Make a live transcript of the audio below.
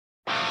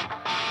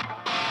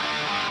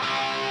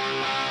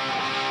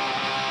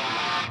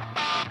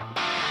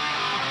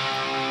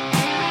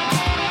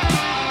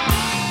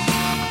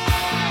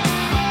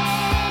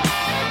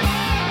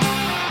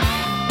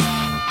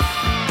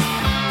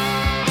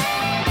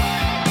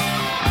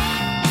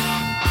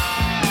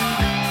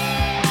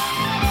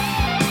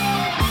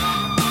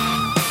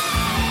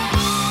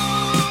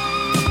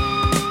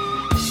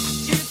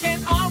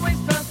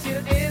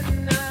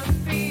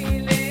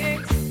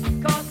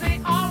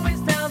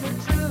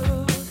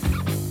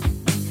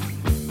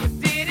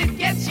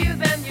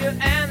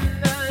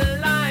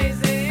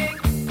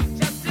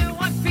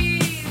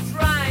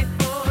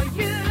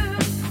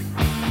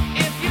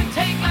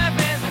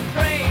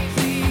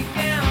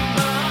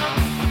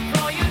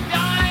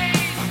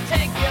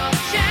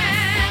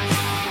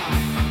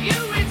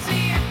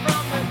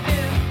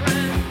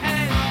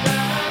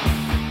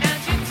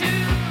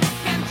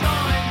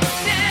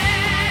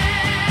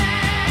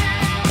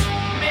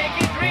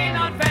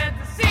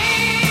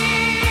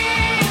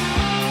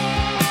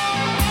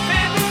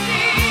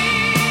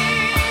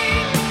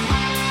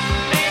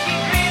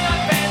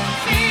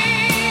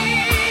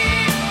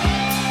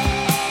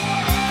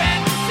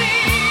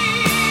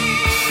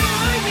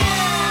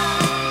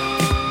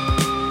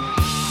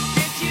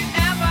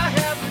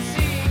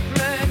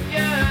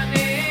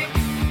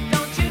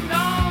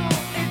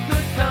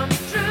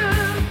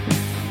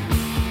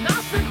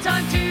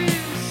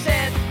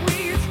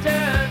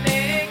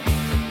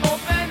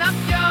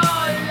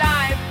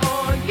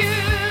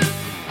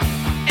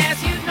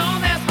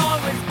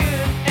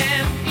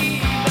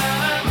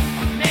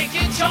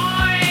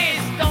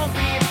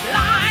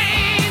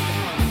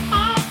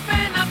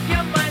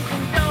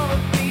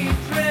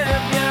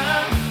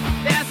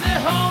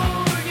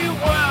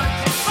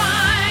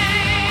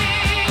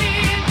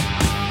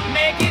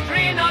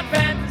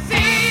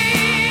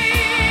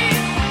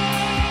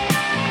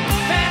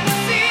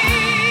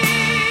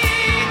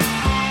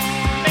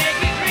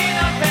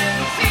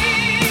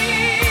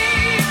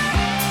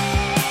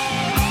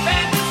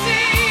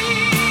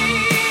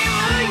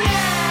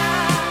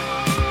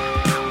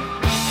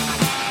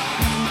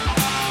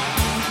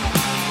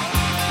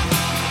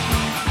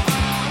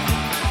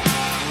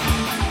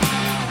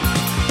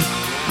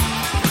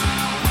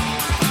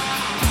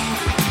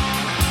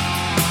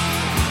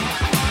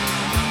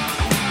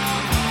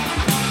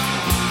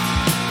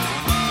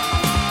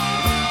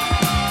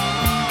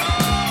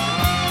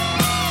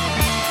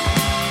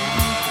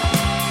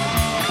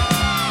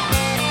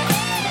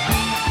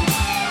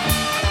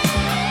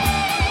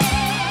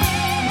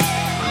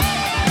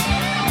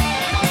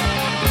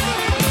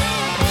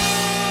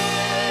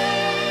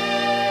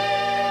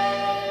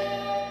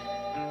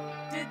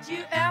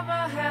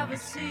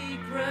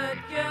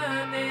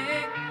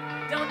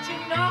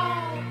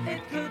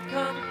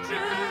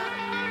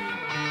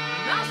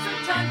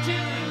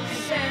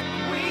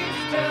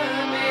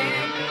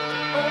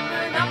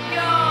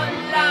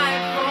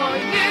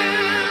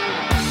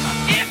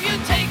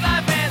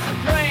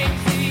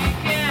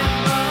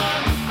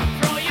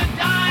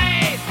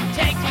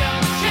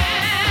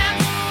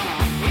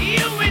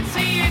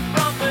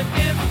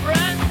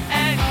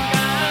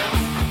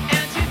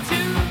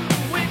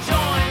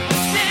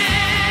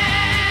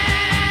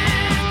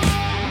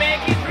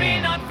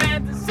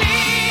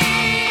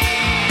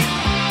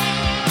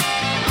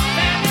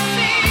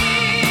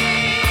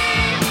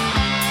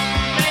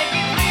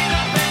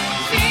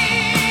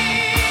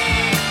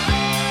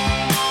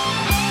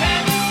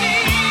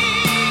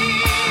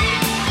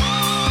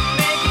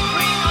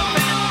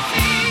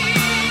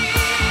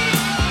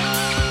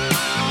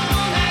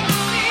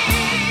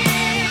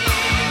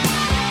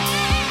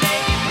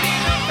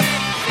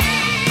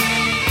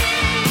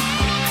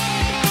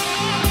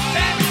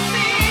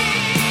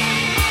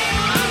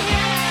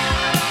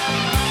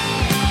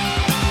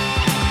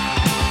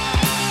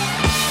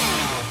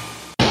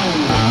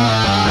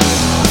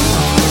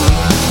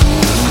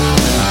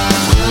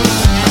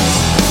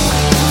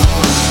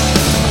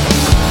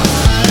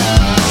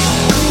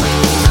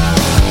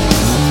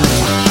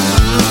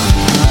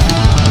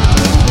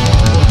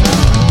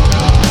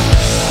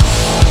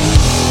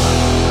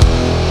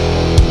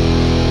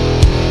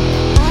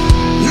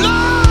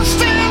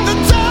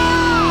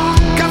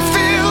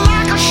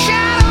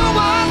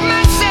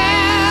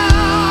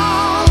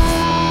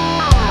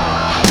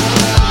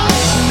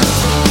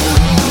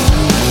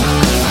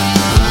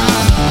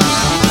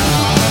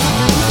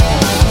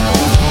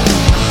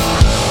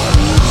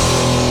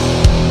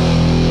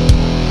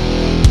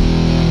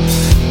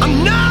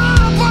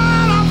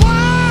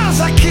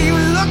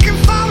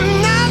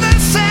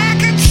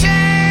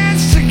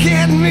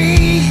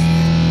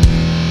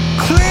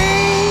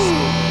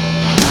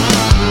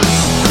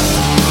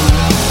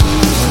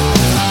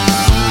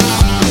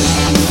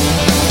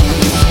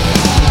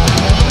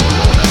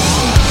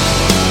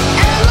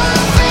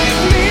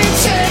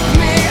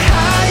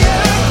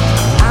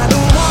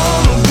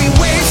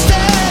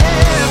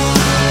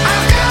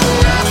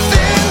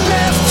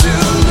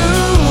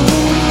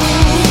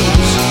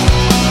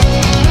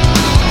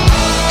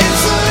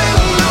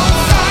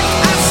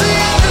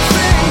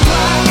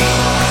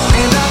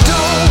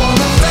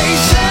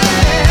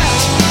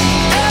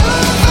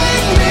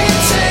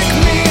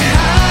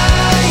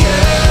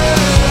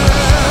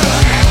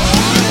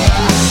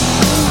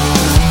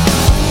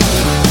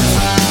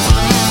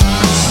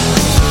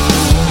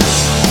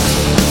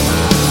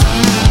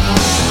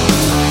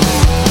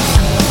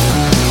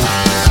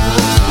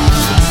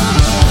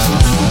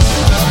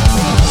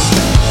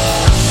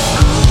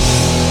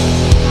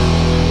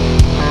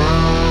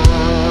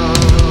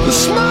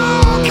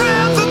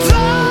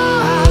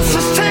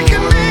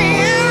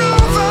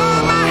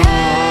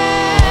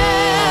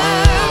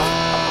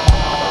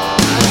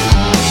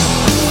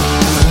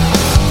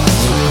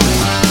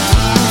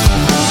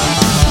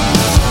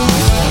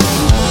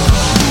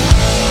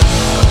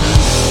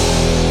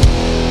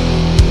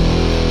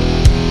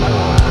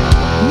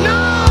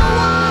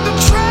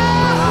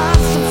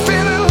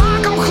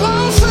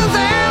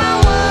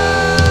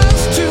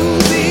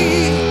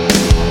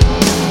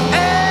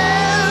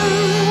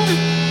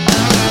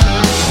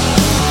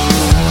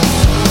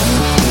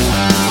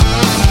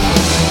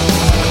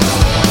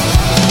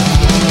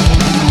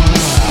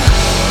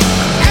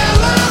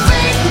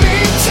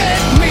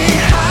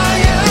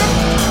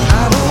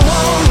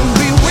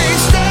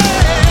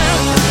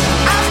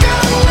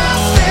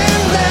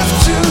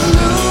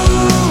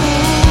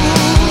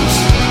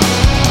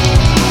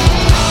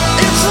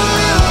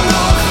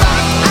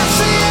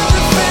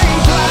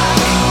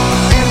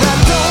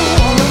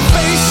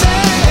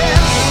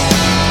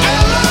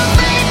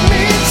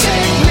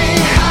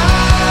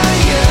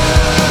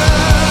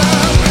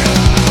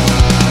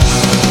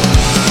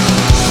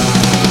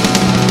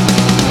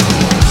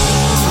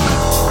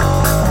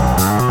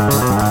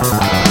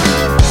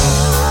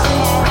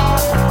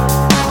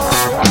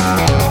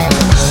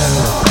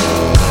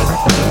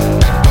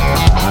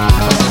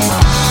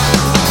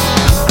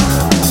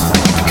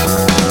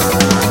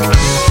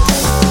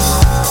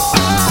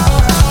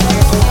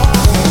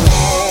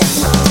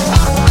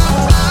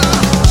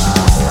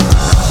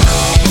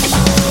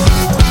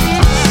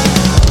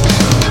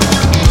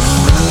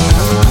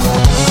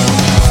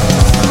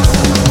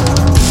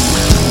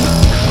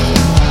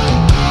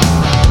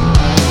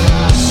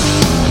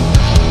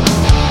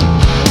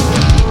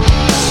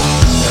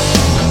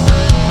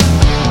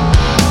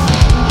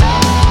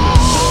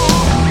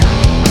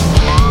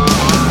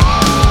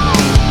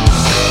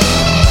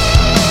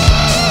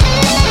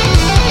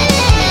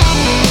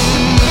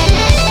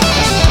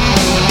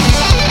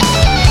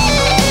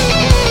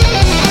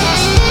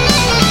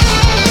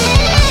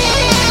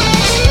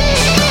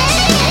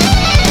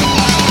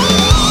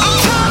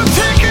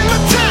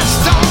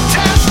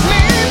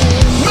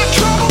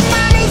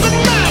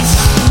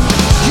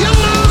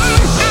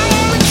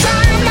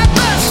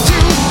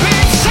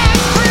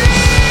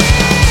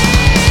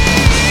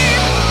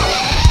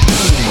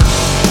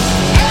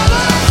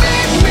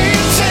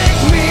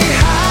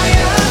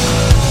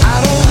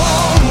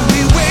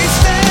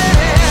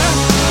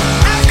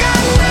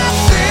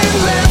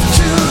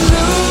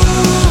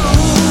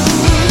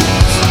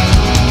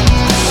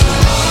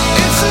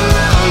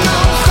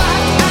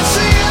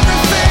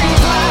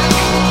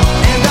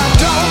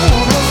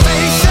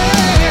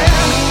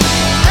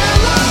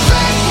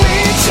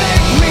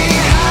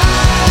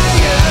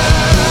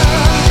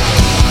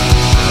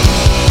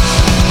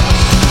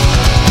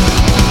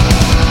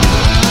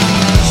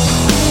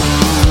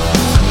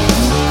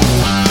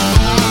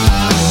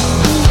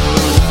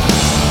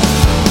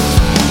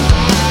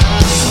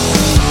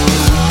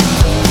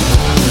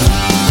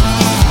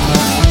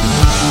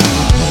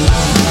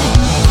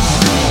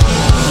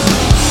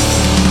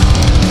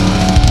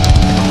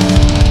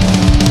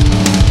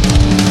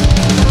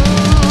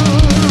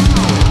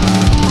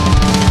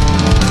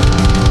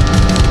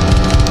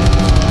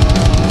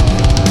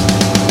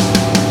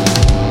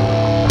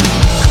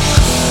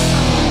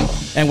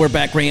And we're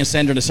back, Ray and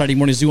Sandra, the Saturday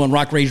Morning Zoo on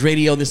Rock Rage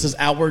Radio. This is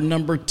hour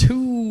number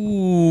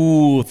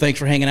 2. Thanks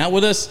for hanging out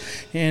with us.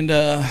 And,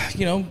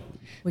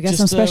 we got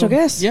some special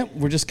guests. Yeah,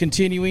 we're just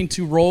continuing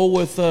to roll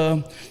with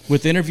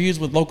interviews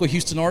with local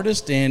Houston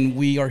artists. And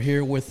we are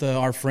here with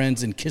our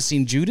friends in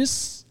Kissing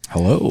Judas.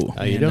 Hello.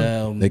 How you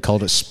doing? They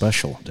called it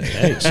special day.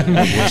 Hey, so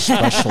we're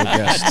special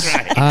guests.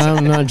 Right.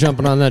 I'm not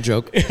jumping on that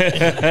joke.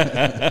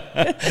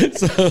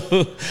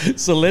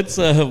 So let's,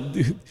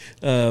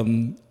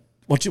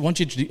 why don't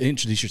you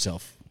introduce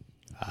yourself?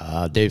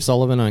 Dave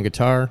Sullivan on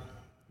guitar.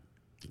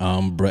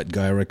 Brett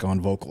Gyrick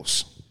on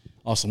vocals.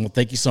 Awesome. Well,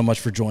 thank you so much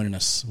for joining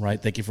us.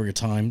 Right. Thank you for your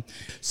time.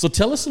 So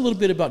tell us a little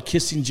bit about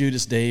Kissing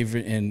Judas, Dave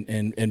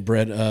and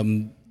Brett.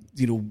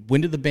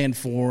 When did the band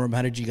form?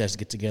 How did you guys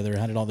get together?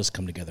 How did all this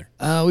come together?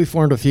 We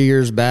formed a few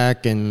years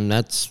back, and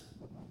that's,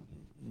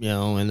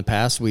 in the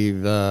past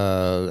we've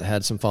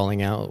had some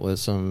falling out with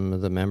some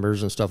of the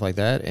members and stuff like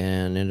that,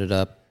 and ended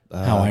up.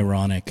 How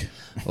ironic.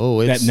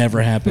 Oh, that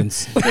never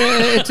happens.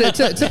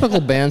 It's typical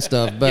band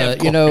stuff,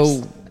 but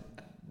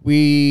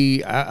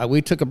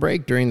we took a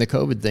break during the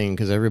COVID thing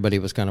because everybody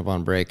was kind of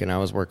on break, and I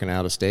was working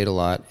out of state a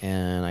lot,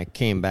 and I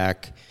came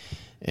back,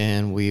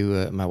 and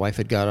my wife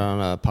had got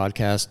on a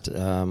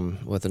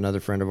podcast with another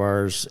friend of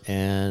ours,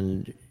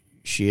 and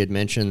she had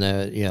mentioned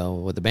that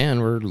with the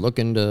band we're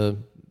looking to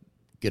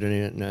get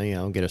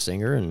a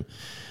singer and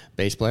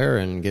bass player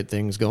and get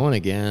things going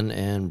again,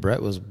 and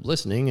Brett was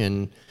listening,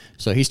 and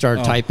so he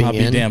started typing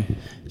in.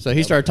 So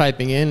he started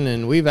typing in,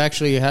 and we've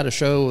actually had a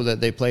show that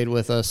they played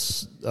with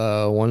us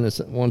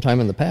one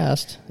time in the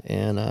past,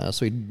 and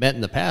so we met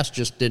in the past,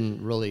 just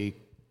didn't really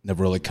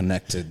never really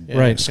connected.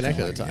 Connected at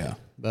the time. Yeah.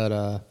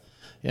 But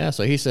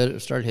so he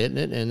started hitting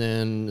it, and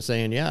then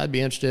saying, I'd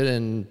be interested,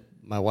 and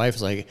my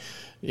wife's like,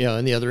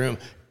 in the other room,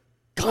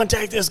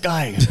 contact this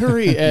guy,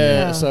 hurry.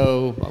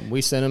 So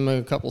we sent him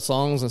a couple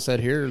songs and said,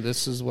 here,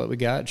 this is what we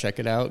got, check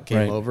it out.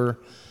 Came over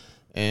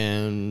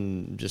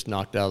and just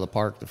knocked it out of the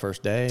park the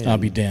first day. I'll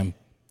be damned.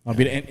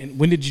 And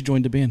when did you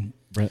join the band,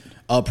 Brett?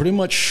 Pretty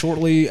much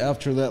shortly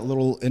after that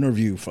little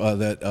interview,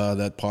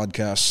 that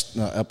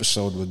podcast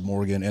episode with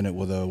Morgan in it. It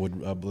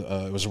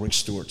was Rick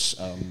Stewart's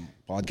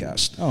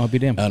podcast. Oh, I'll be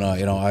damned. And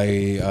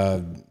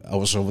I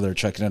was over there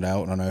checking it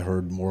out, and I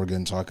heard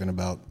Morgan talking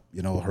about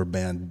her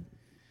band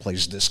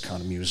plays this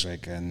kind of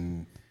music,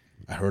 and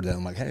I heard that.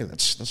 I'm like, hey,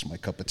 that's my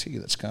cup of tea.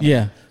 That's kind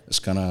of it's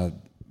kind of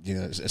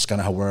it's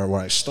kind of where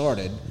I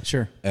started.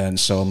 Sure. And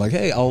so I'm like,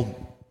 hey, I'll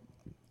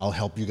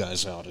help you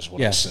guys out, is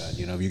what I said.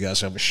 If you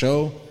guys have a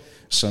show,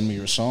 send me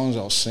your songs,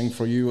 I'll sing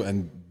for you.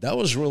 And that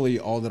was really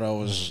all that I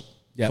was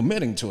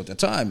committing to at the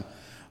time.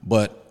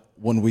 But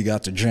when we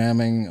got to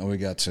jamming and we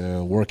got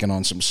to working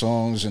on some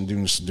songs and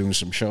doing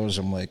some shows,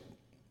 I'm like,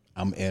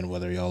 I'm in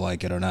whether y'all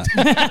like it or not.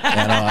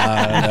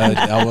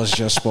 I was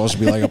just supposed to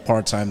be like a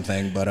part-time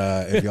thing, but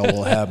if y'all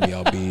will have me,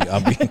 I'll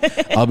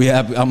be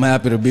happy. I'm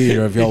happy to be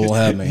here if y'all will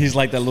have me. He's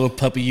like that little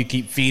puppy you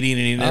keep feeding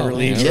and he never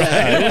leaves.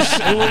 Yeah,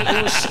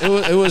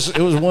 it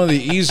was one of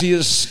the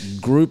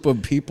easiest group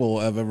of people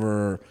I've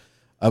ever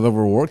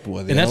worked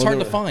with, and that's hard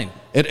to find.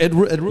 It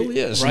really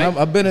is. Right?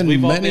 I've been in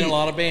We've all been in a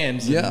lot of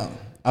bands. Yeah.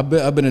 I've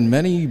been in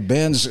many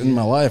bands in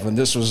my life, and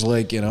this was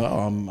like,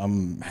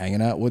 I'm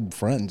hanging out with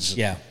friends.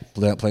 Yeah.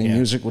 Playing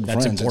music with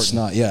friends.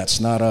 Important. It's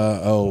not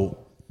there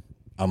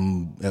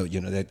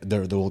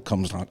will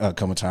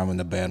come a time in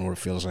the band where it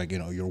feels like,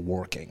 you're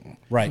working.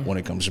 Right. When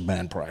it comes to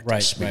band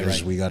practice. Right.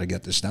 Because we got to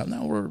get this down.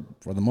 Now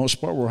for the most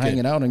part, we're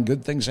hanging out and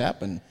good things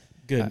happen.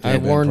 Good. I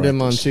warned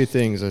him on two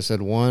things. I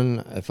said,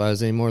 one, if I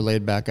was any more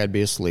laid back, I'd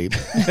be asleep.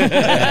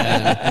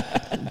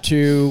 And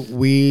two,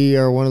 we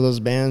are one of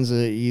those bands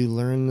that you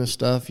learn the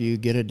stuff, you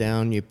get it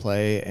down, you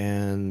play,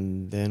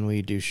 and then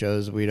we do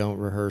shows. We don't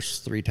rehearse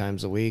 3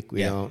 times a week.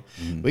 We don't.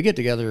 Mm-hmm. We get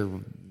together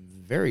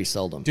very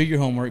seldom. Do your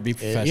homework, be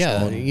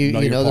professional. You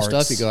know the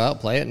stuff. You go out,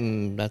 play it,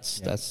 and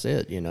that's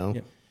it.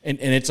 Yep. And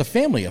it's a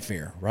family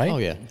affair, right? Oh,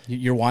 yeah.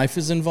 Your wife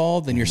is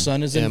involved and your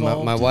son is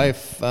involved? My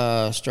wife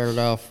started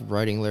off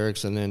writing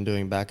lyrics and then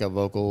doing backup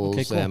vocals,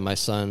 okay, cool. And my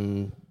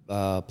son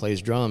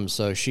plays drums.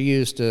 So she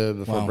used to,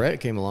 before Brett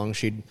came along,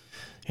 she'd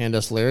hand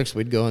us lyrics.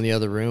 We'd go in the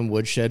other room,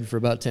 woodshed for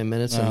about 10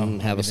 minutes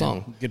and have a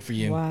song. Good for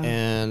you. Wow.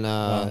 And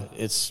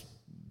it's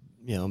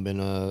been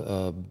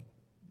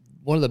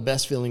one of the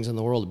best feelings in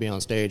the world to be on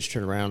stage,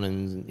 turn around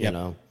and,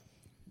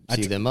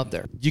 see them up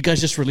there. You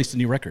guys just released a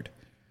new record.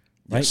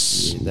 Right?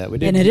 Yes, that we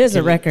did. And it is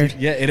a record.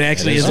 Yeah, it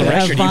actually is a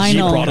record.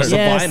 You brought us a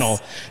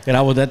vinyl.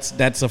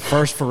 That's a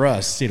first for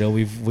us.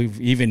 We've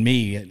even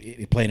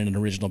me playing in an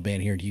original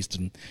band here in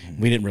Houston.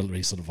 We didn't really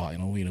release the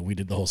vinyl. We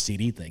did the whole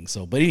CD thing.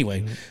 So, but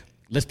anyway,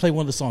 let's play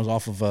one of the songs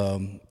off of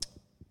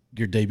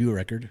your debut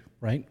record,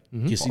 right?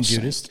 Kissing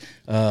Judas,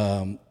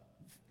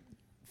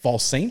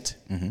 False Saint,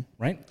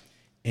 right?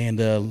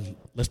 And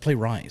let's play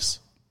Rise.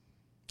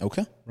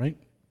 Okay, right.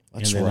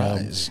 Let's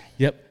Rise.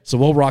 Yep. So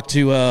we'll rock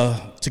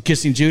to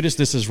Kissing Judas.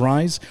 This is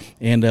Rise,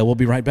 and we'll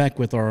be right back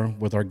with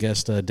our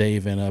guest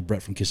Dave and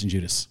Brett from Kissing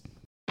Judas.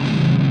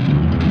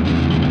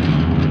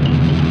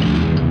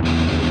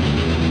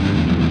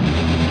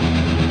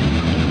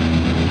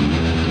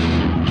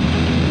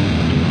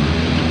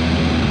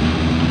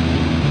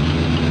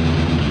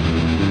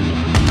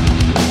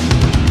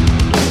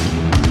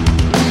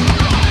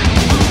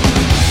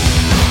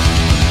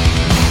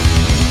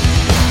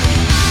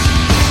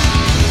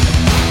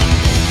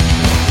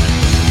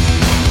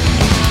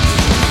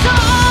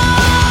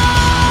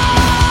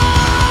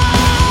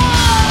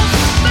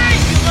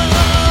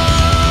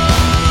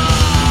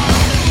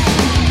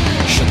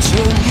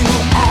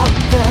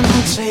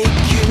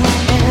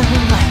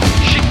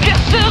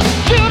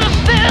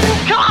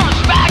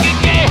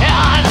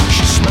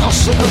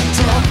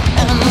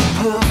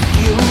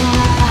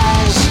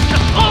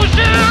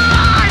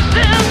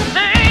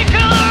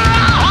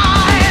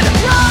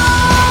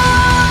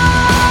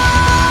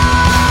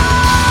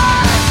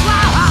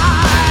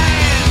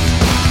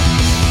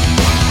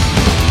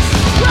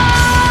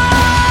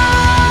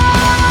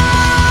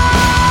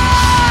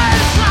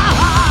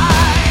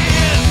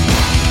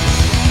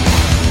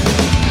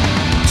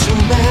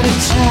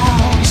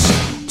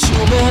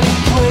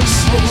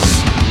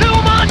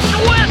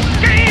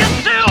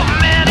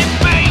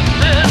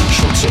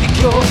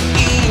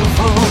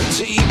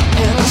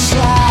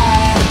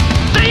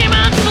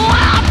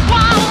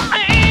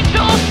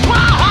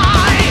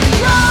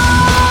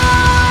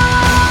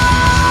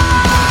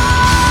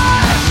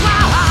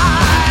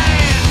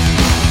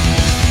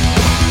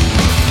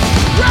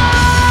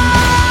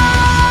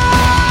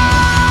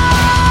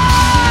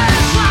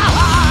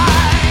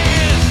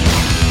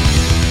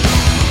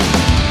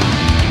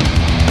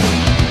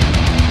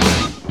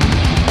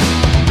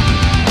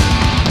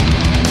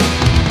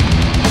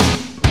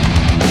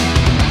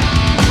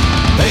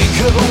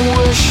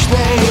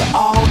 they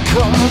all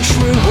come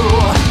true.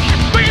 She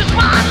breathes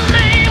my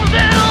name,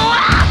 then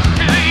lies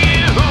to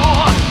you.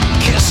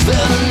 Kiss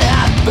the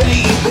night,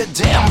 baby,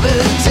 damn the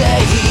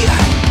day.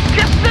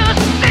 Kiss the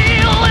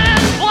steel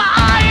and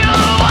fly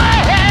away.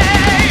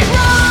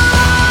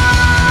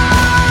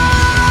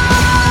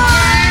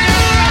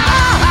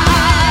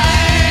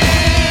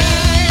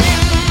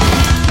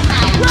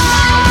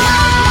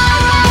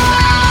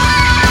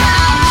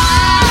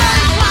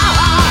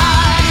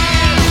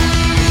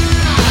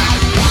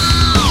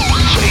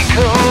 Take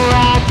a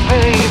ride,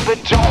 baby,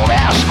 don't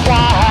ask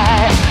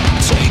why.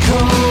 Take a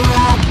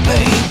ride,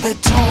 baby,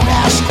 don't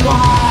ask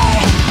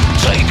why.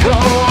 Take a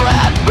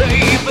ride,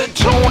 baby,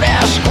 don't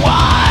ask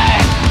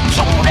why.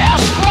 Don't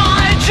ask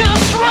why,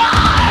 just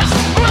rise,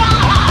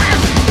 rise,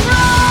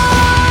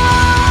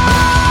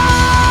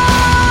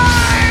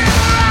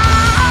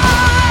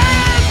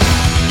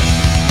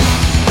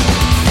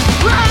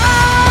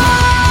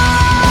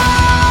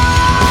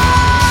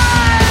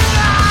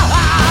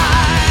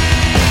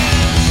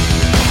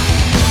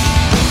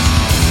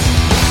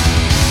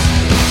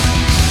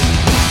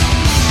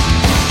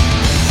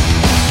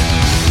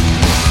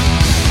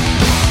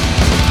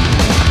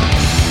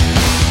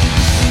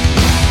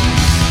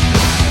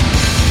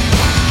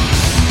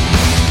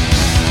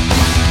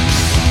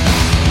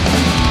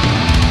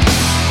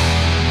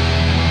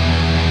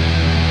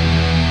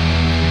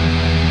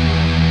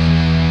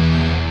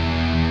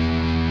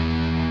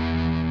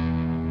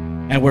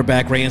 And we're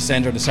back, Ray and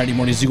Sandra, the Saturday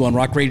Morning Zoo on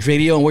Rock Rage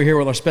Radio, and we're here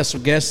with our special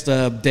guests,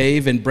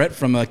 Dave and Brett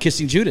from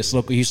Kissing Judas,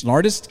 local Houston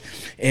artist.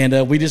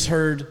 And we just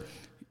heard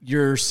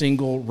your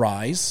single,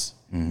 Rise,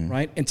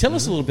 right? And tell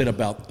us a little bit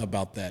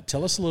about that.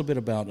 Tell us a little bit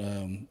about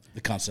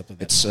the concept of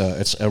that.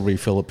 It's every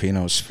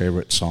Filipino's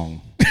favorite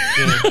song.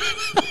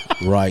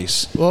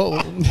 Rise.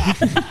 Well,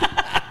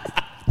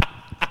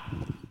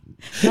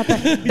 Not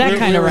that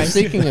kind of rice.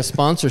 Seeking a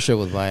sponsorship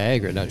with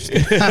Viagra. No, just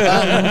kidding.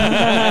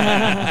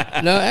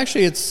 No,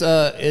 actually, it's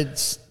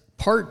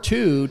part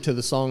 2 to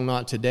the song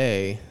 "Not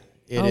Today."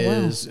 It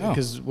is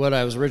because what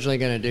I was originally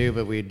going to do,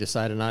 but we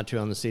decided not to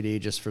on the CD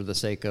just for the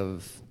sake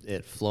of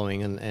it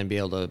flowing and be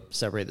able to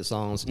separate the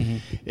songs.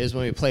 Is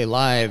when we play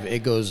live,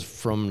 it goes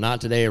from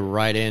 "Not Today"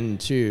 right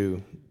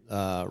into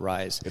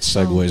Rise. It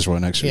segues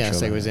right next to each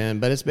other. Yeah, segues in,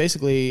 but it's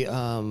basically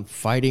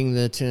fighting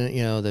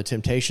the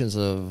temptations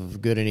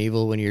of good and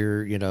evil when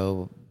you're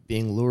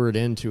being lured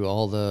into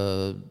all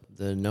the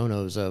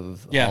no-nos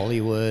of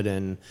Hollywood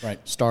and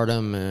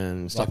stardom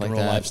and stuff like that. Rock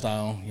and roll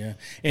lifestyle,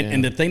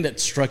 And the thing that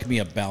struck me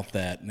about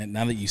that, and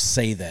now that you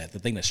say that, the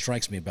thing that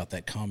strikes me about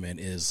that comment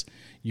is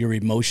your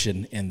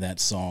emotion in that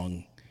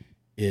song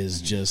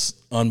is just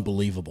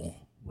unbelievable,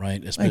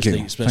 right?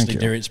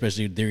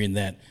 Especially during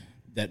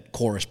that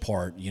chorus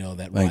part,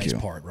 that rise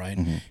part, right?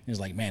 It's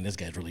like, man, this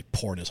guy's really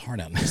poured his heart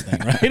out in this thing,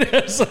 right?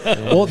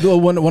 Well,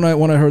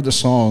 when I heard the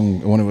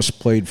song, when it was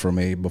played for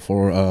me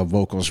before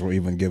vocals were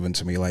even given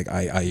to me, like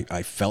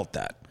I felt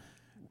that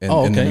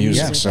in the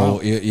music. Yeah. So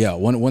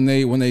when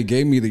they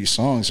gave me these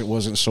songs, it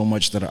wasn't so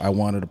much that I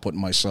wanted to put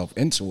myself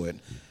into it.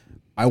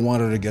 I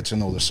wanted to get to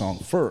know the song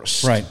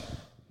first, right?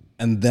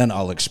 And then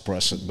I'll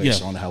express it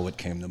based on how it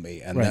came to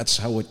me, and that's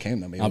how it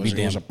came to me.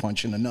 It was a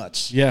punch in the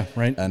nuts,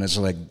 right? And it's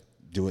like,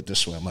 do it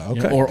this way. I'm like,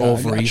 okay. Or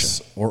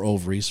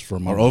ovaries for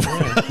more.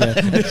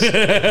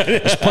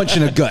 It's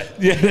punching a gut.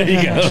 Yeah, there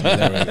you go.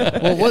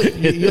 Well,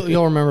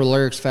 you'll remember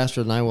lyrics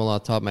faster than I will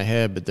off the top of my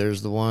head, but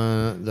there's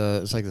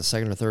it's like the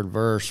second or third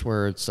verse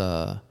where it's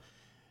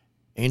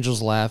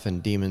angels laugh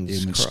and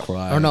demons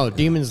cry. Or no,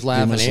 demons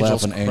laugh and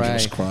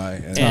angels cry.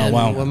 And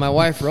when my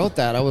wife wrote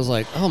that, I was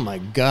like, oh my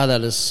God,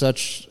 that is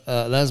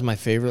that is my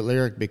favorite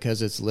lyric,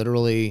 because it's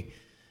literally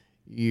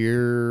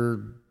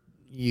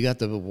you got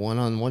the one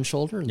on one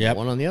shoulder and the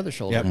one on the other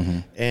shoulder.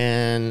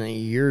 And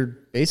you're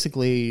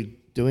basically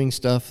doing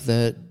stuff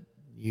that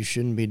you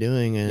shouldn't be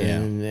doing.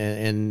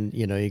 And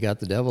you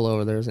got the devil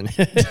over there. And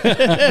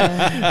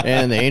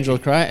the angel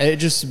cry.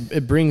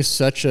 It brings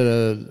such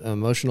an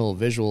emotional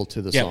visual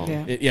to the song.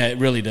 It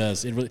really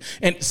does.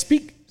 And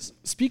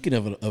speaking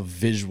of a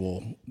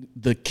visual,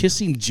 the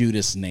Kissing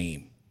Judas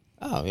name.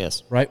 Oh,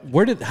 yes. Right?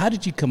 How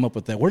did you come up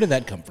with that? Where did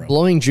that come from?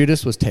 Blowing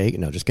Judas was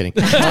taken. No, just kidding.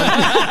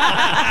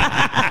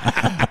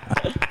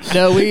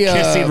 No,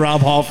 Kissing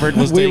Rob Halford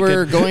was taken. We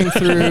were going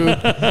through.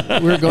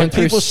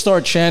 People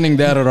start chanting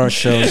that at our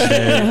shows.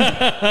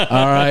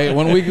 All right,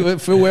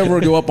 if we ever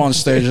go up on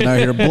stage and I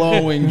hear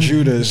 "Blowing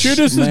Judas,"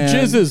 Judas is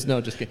jizzes. No,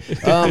 just kidding.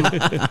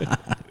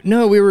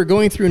 No, we were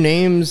going through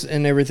names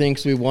and everything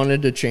because we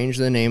wanted to change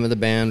the name of the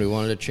band. We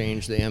wanted to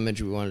change the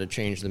image. We wanted to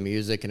change the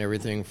music and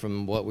everything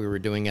from what we were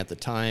doing at the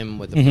time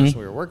with the person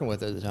we were working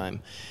with at the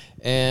time.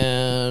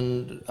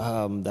 And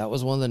that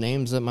was one of the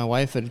names that my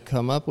wife had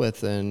come up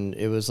with. And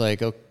it was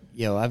like,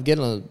 I've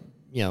gotten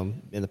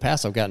in the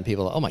past, I've gotten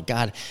people, oh my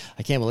God,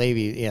 I can't believe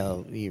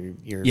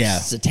you're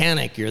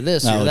satanic, you're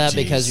this, you're that,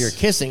 because you're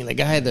kissing the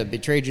guy that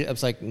betrayed you. I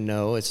was like,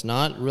 no, it's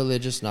not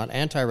religious, not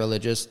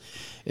anti-religious.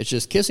 It's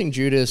just kissing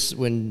Judas.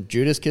 When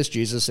Judas kissed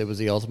Jesus, it was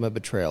the ultimate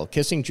betrayal.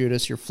 Kissing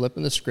Judas, you're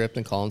flipping the script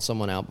and calling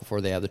someone out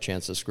before they have the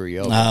chance to screw you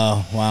over.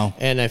 Oh, wow.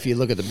 And if you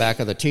look at the back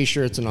of the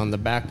T-shirts and on the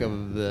back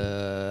of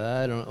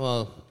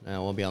the, it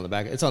won't be on the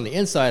back. It's on the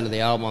inside of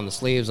the album, on the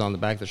sleeves, on the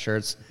back of the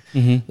shirts.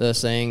 The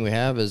saying we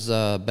have is,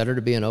 better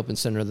to be an open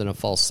sinner than a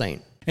false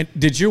saint. And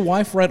did your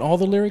wife write all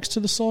the lyrics to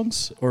the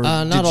songs? Or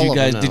not did all you of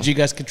guys, them, no. Did you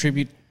guys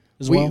contribute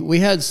as well? We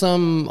had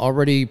some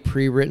already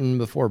pre-written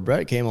before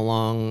Brett came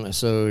along,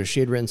 so she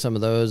had written some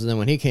of those. And then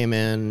when he came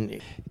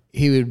in,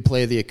 he would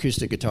play the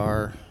acoustic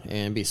guitar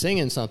and be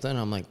singing something.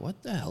 I'm like,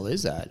 what the hell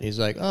is that? He's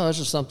like, oh, it's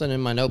just something in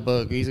my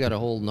notebook. He's got a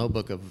whole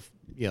notebook of,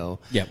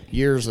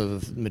 years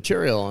of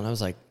material. And I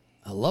was like,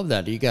 I love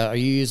that. Are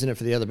you using it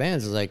for the other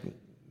bands? It's like,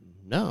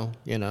 no,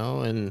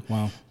 and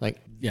wow. Like,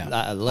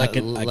 yeah, let's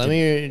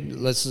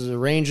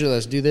arrange it.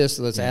 Let's do this.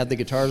 Let's add the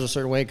guitars a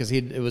certain way, because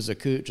it was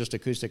just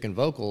acoustic and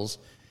vocals.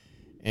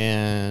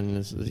 And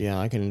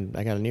I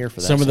got an ear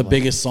for that. Some of the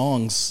biggest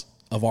songs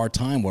of our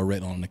time were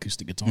written on an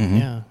acoustic guitar.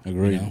 Yeah,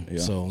 agreed. Yeah.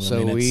 So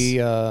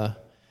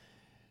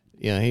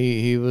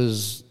he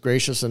was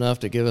gracious enough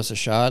to give us a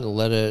shot and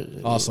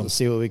let's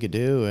see what we could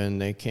do, and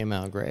they came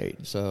out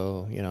great.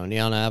 So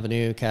Neon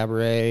Avenue,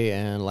 Cabaret,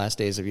 and Last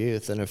Days of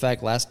Youth. And in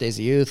fact, Last Days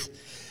of Youth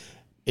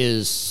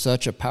is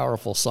such a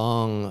powerful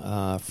song.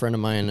 A friend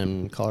of mine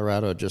in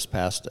Colorado just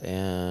passed,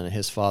 and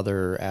his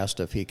father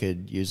asked if he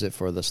could use it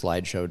for the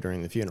slideshow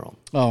during the funeral.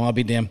 Oh, I'll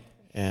be damned.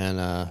 And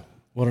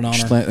what an honor.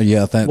 Thank you,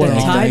 by the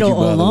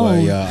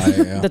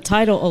way. The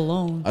title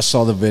alone. I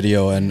saw the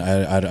video, and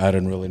I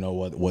didn't really know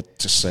what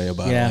to say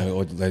about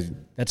it.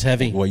 That's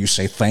heavy. Well, you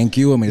say thank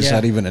you. I mean, is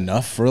that even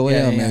enough, really?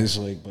 It's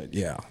like, but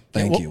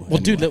thank you. Well,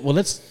 anyway. Dude,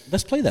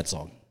 let's play that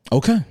song.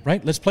 Okay.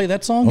 Right? Let's play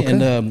that song. Okay.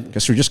 And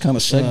guess we just kind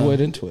of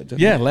segued into it,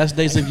 didn't we? Last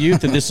Days of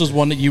Youth, and this was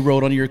one that you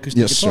wrote on your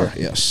acoustic guitar.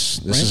 Yes,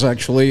 sir. Yes. This is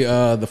actually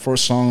the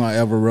first song I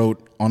ever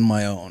wrote on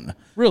my own.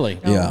 Really?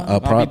 Yeah.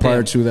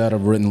 Prior to that,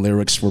 I've written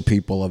lyrics for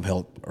people. I've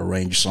helped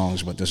arrange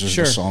songs, but this is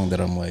the song that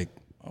I'm like,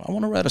 I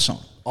want to write a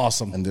song.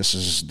 Awesome. And this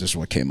is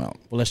what came out.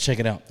 Well, let's check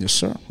it out. Yes,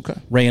 sir. Okay.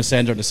 Ray and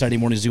Sandra, the Saturday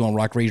Morning Zoo on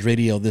Rock Rage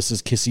Radio. This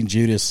is Kissing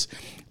Judas,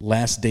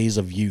 Last Days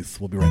of Youth.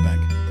 We'll be right back.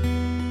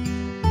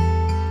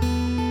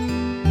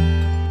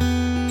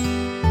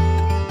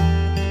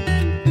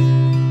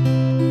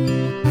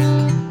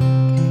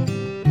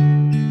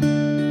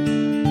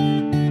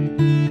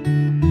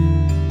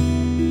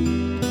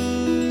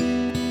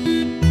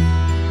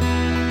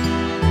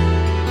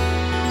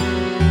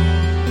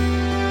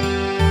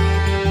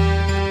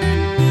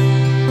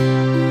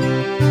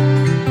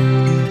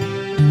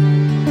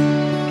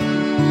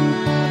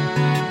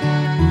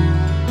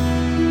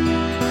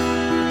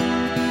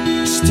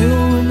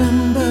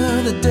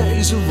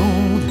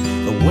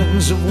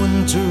 Of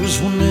winters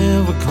were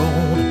never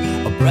cold.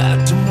 A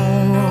bright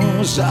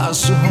tomorrow's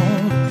eyes to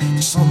hold.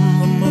 The sun,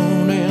 the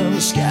moon, and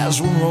the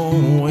skies were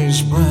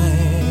always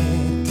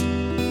bright.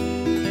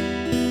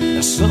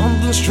 Now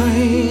something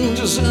strange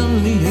is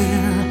in the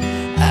air.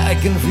 I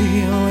can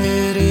feel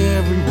it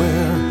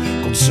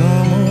everywhere. Cold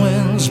summer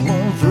winds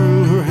blown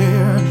through her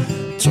hair,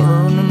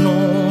 turning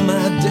all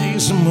my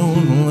days to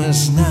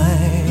moonless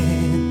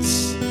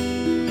nights.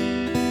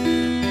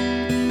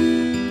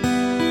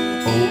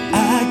 Oh,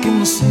 I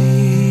can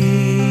see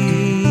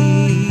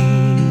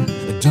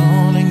the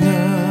dawning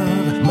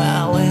of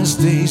my last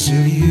days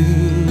of youth.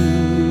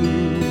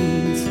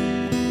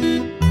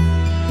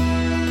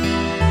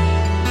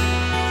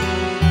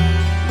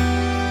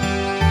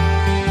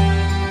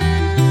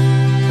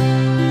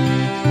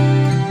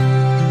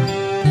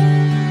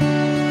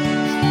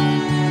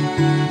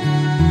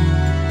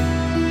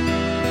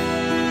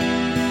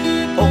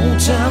 Old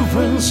time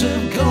friends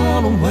have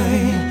gone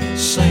away,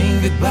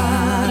 saying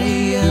goodbye to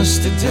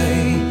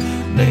yesterday.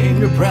 Name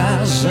your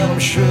price, I'm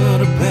sure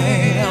to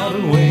pay. I'll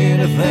do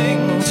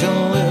anything to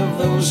live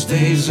those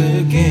days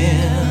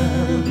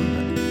again.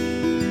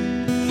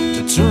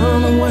 To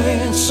turn away,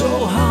 it's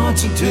so hard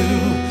to do,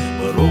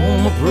 but all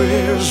my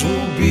prayers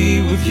will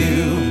be with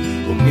you.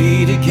 We'll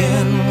meet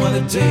again when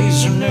the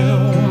days are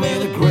new. May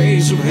the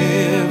grace of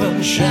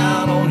heaven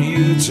shine on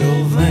you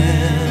till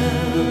then.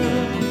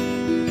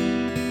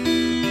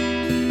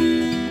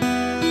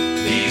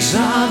 These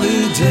are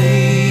the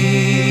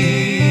days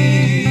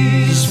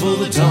for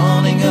the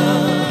dawning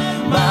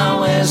of my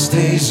last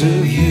days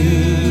of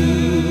youth.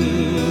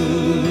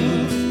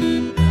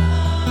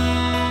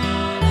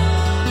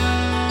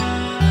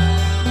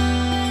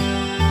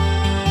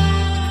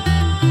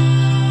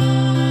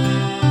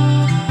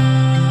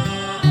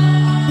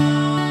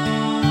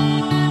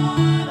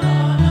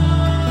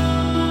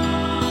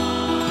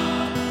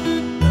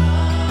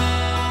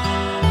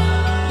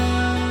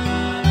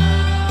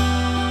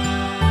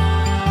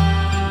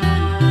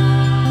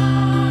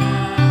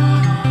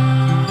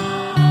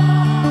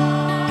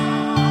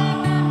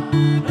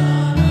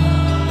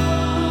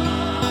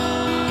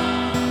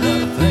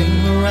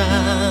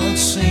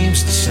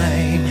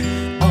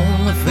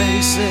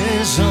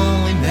 Faces,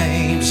 only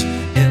names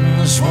in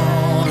this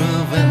world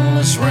of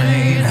endless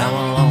rain. How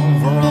I long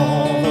for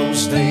all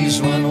those days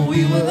when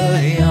we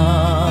were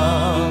young.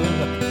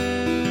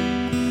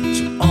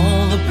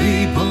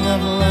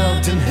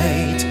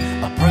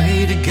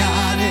 pray to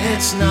God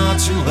it's not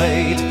too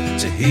late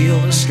to heal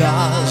the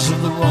scars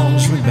of the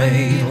wrongs we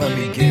made. Let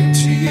me give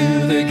to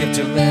you the gift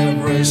of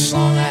every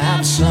song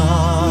I've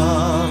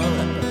sung.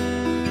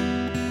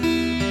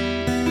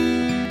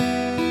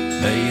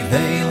 May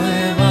they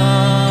live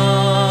on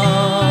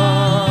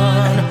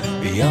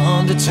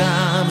beyond the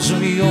times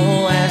of your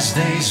last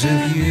days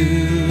of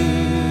youth.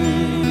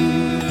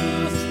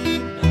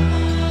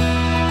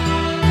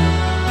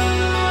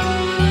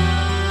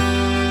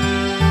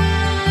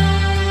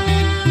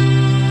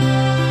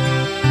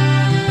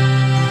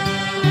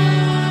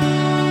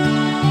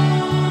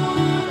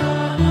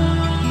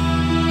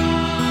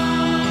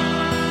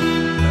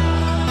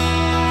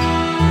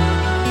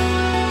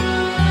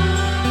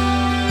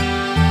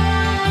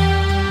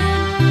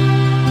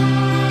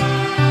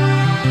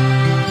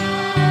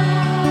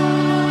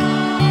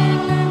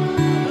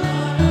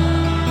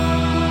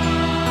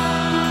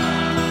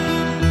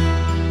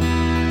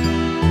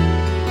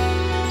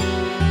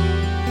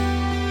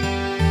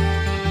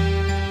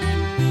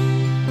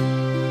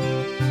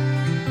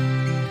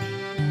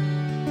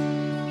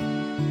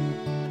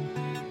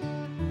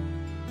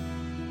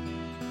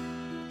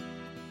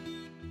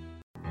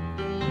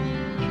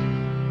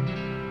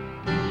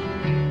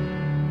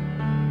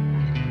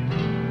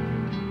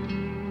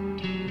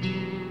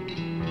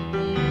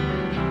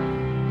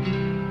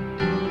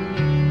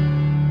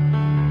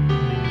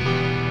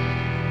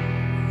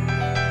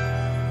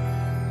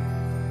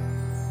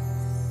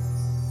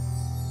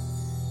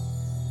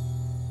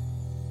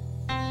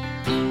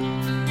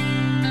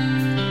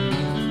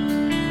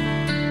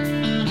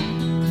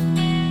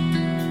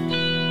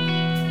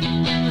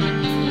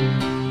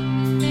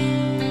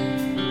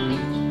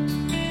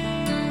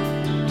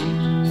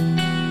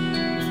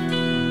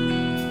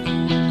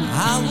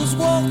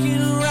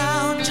 Walking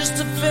around just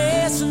a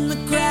face in the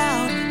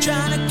crowd,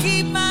 trying to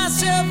keep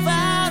myself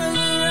out of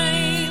the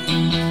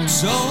rain.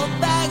 Saw a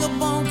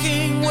vagabond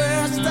king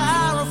wear a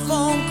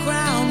styrofoam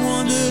crown,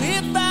 wondered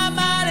if I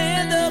might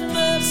end up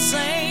the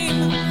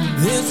same.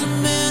 There's a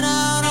man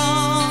out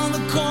on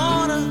the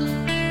corner,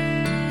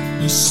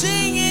 he's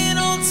singing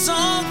old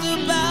songs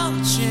about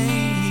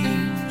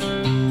change.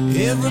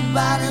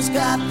 Everybody's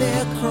got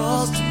their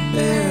cross to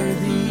bear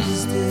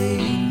these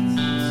days.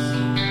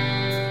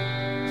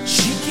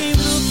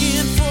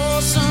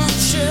 Some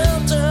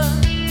shelter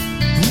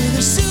with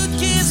a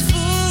suitcase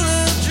full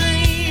of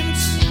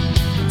dreams,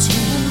 to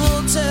a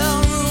motel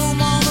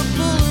room on the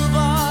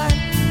boulevard.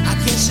 I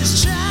guess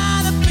she's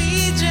trying to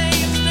be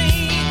James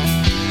Dean.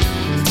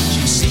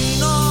 She's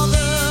seen all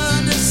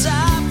the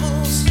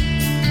disciples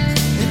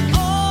and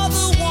all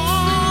the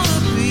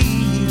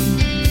wannabes.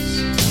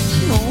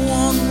 No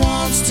one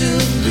wants to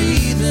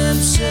be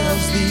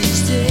themselves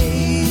these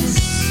days.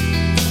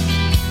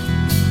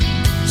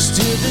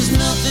 Still there's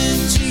nothing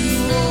to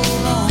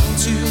hold on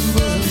to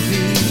but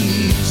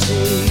these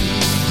days.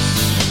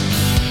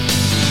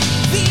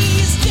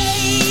 These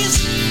days,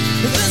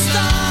 the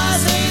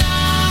stars ain't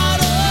out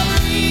of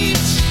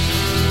reach.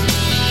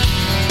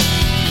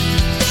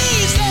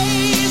 These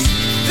days,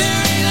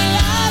 there ain't a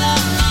light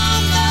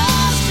on the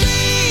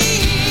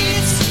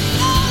streets.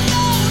 No,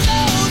 no,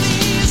 no,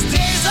 these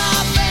days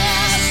are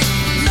fast,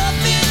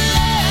 nothing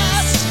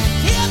lasts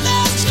in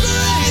this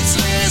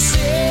graceless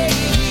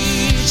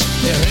age.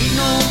 There ain't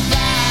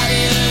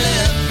nobody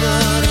left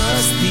but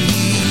us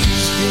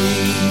these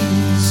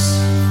days.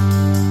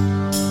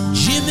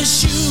 Jimmy's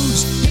shoes,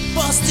 he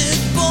busted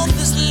both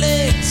his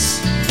legs,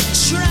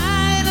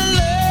 trying to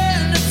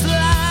learn to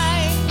fly.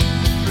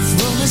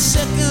 From a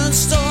second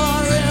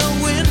story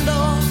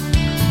window,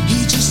 he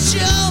just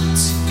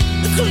jumped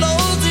and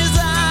closed his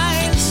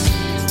eyes.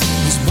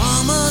 His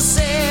mama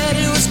said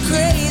it was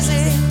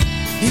crazy.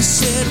 He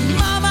said,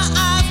 Mama,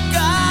 I've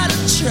gotta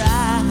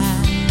try.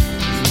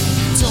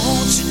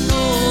 Don't you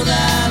know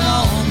that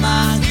all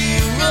my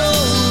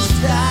heroes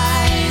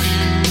died?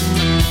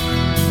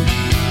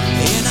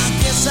 And I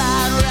guess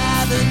I'd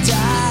rather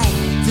die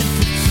than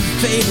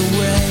fade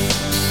away.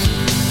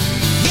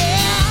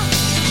 Yeah,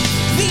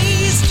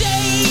 these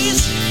days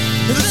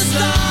the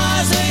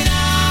stars ain't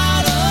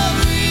out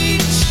of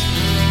reach.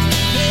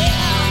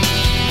 Yeah,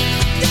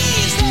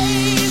 these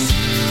days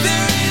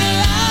there ain't a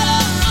light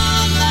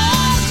on the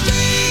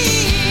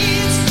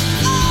streets.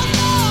 Oh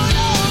no,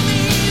 no,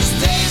 these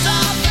days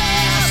are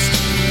fast,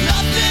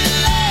 nothing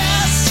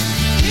lasts.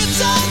 It's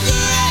a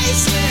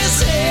graceless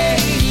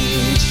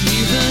age.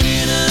 Even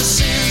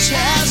innocence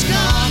has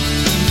gone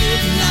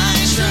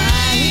midnight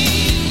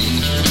train.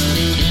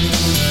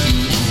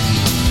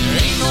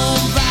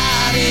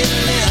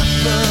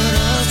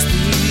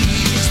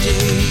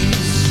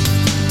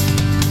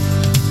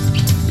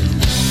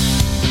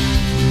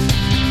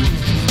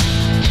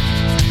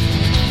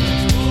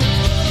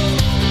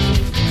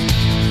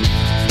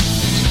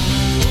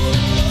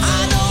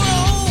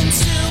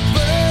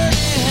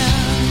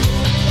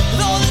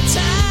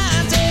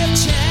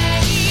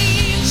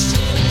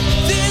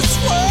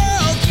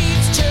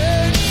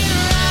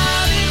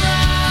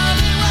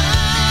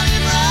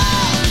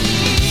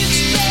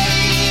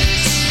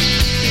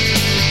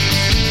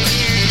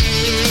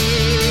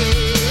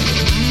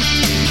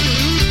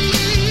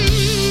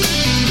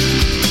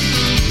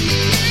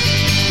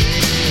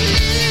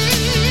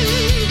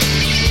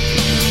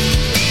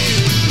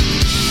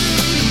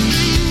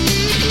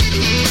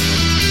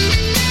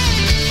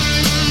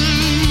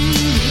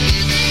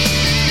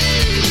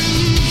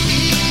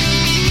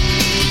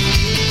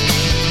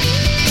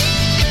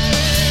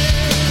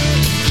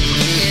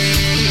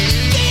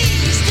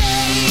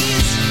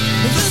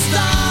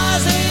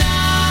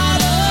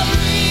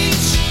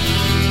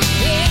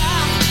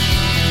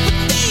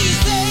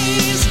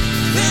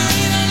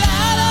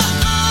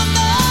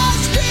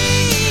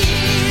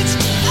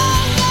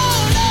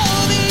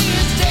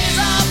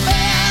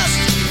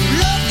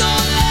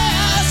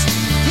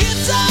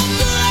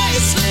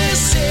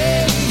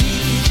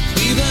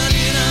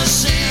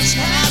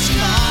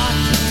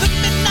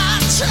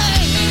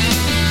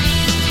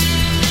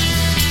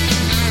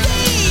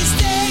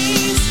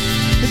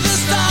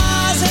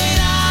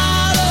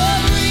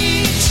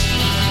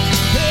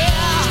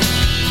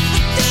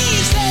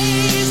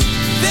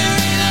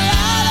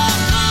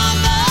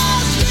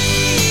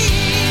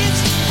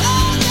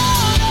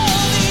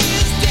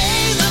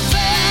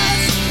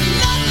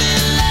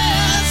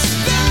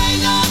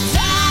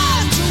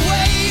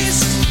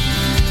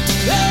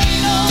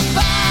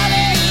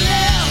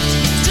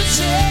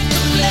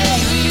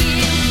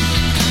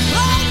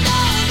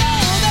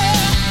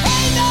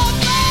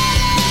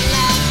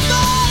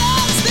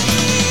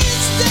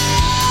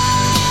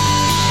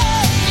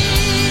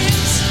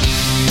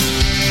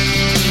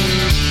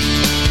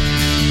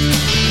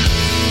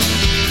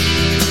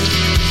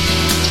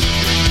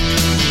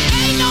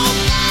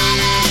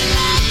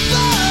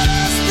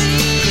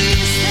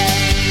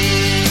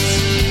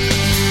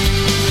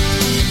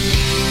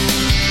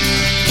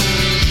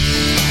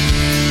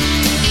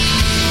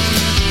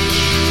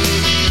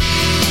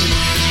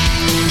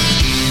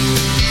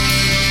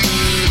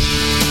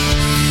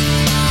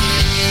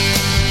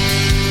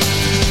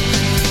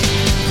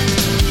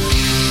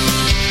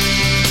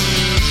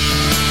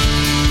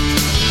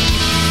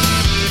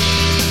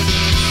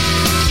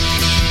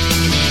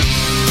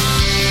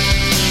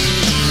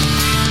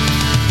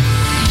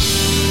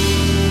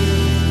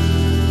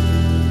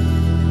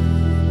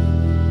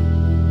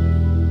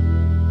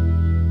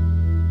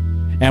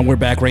 And we're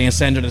back, Ray and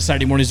Sandra, the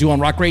Saturday Morning Zoo on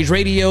Rock Rage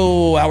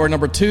Radio, hour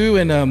number 2.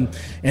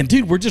 And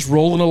dude, we're just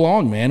rolling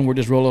along, man. We're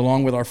just rolling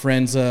along with our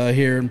friends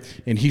here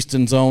in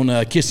Houston's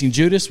own Kissing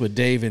Judas with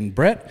Dave and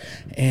Brett.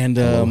 And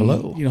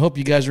hello. Hope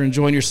you guys are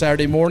enjoying your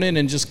Saturday morning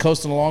and just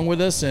coasting along with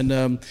us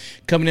and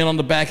coming in on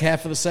the back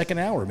half of the second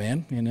hour,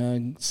 man.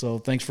 And so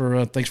thanks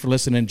for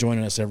listening and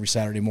joining us every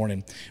Saturday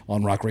morning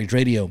on Rock Rage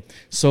Radio.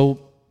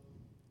 So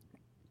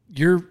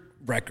your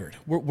record,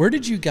 where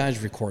did you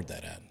guys record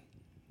that at?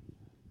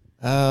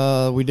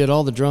 We did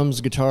all the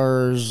drums,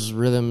 guitars,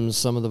 rhythms,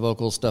 some of the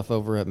vocal stuff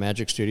over at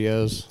Magic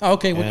Studios. Oh,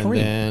 okay, with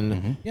Kareem.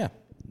 And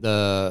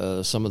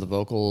then some of the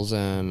vocals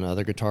and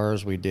other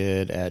guitars we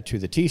did at To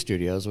the T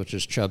Studios, which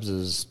is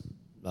Chubbs's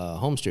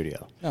home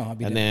studio.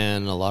 And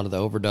then a lot of the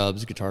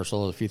overdubs, guitar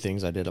solos, a few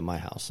things I did at my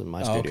house in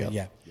my studio.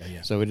 Okay.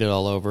 Yeah. So we did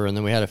all over, and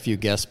then we had a few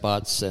guest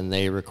spots, and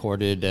they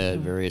recorded at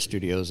various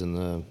studios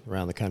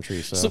around the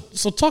country. So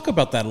talk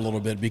about that a little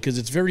bit, because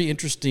it's very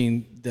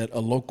interesting that a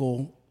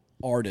local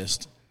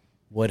artist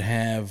would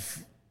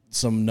have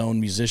some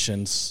known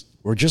musicians.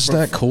 We're just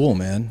that cool,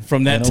 man.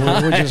 From that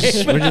time.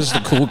 We're just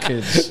the cool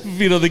kids.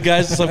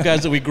 Some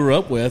guys that we grew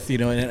up with,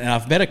 and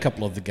I've met a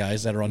couple of the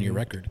guys that are on your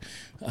record.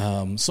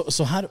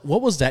 So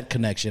what was that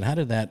connection? How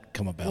did that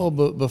come about? Well,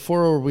 but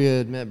before we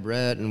had met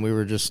Brett and we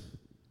were just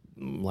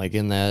like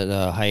in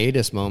that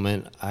hiatus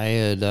moment, I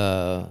had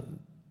I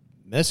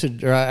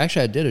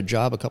did a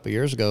job a couple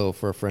years ago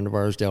for a friend of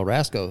ours, Dale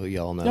Rasco, who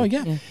y'all know. Oh,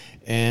 yeah.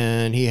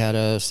 And he had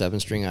a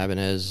 7-string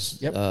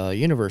Ibanez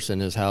Universe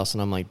in his house.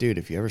 And I'm like, dude,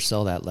 if you ever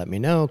sell that, let me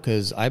know.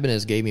 Because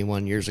Ibanez gave me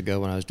one years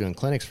ago when I was doing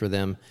clinics for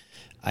them.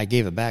 I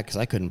gave it back because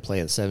I couldn't play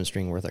a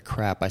 7-string worth of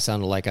crap. I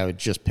sounded like I had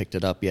just picked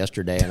it up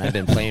yesterday, and I've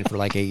been playing for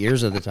like 8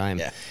 years at the time.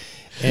 Yeah.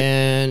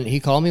 And he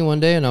called me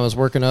one day, and I was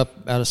working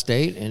up out of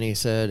state, and he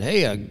said,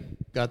 hey, I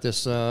got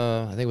this,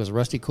 I think it was a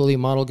Rusty Cooley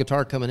model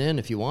guitar coming in.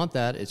 If you want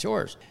that, it's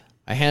yours.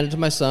 I hand it to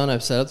my son.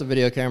 I've set up the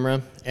video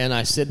camera, and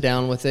I sit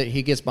down with it.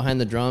 He gets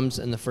behind the drums,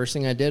 and the first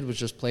thing I did was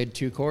just played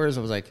 2 chords.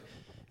 I was like,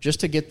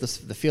 just to get the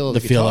feel of the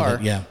guitar. Feel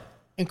of it, yeah.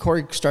 And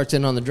Corey starts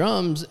in on the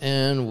drums,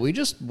 and we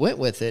just went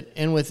with it.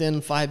 And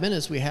within 5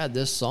 minutes, we had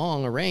this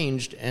song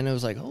arranged, and it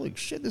was like, holy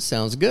shit, this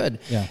sounds good.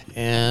 Yeah.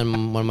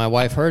 And when my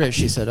wife heard it,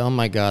 she said, oh,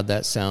 my God,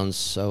 that sounds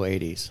so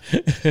 80s.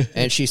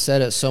 And she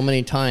said it so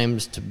many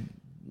times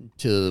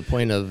to the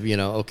point of,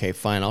 okay,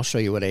 fine, I'll show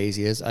you what AZ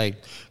is. I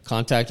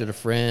contacted a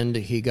friend.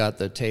 He got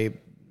the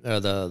tape,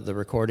 the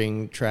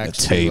recording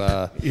tracks.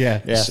 The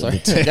tape.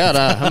 Sorry. God,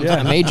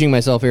 I'm aging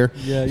myself here.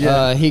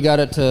 Yeah. He got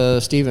it to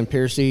Stephen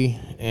Piercy,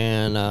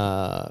 and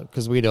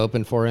because we'd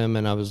opened for him,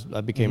 and I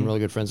became really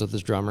good friends with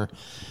his drummer.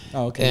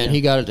 Oh, okay. And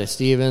he got it to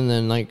Steven.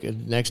 Then like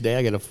next day,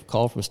 I get a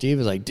call from Steve.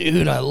 He's like,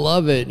 dude, I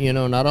love it.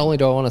 Not only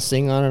do I want to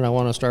sing on it, I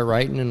want to start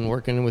writing and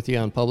working with you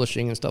on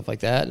publishing and stuff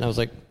like that. And I was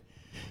like,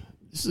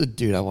 this is a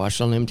dude I watched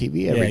on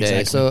MTV every day.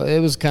 Exactly. So it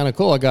was kind of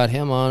cool. I got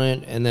him on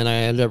it, and then I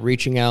ended up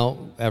reaching out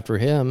after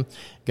him,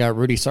 got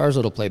Rudy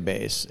Sarzo to play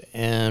bass.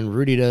 And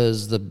Rudy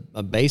does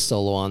a bass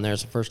solo on there.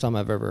 It's the first time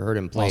I've ever heard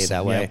him play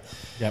that way.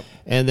 Yep.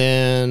 And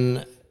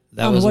then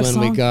that was when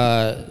we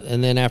got,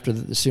 and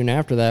then soon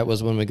after that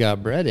was when we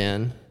got Brett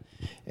in.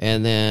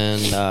 And then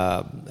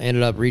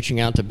ended up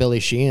reaching out to Billy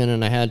Sheehan,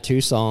 and I had 2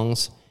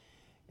 songs.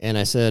 And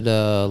I said,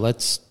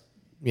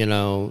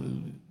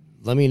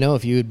 let me know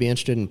if you would be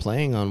interested in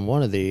playing on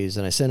one of these.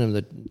 And I sent him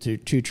the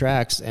 2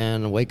 tracks,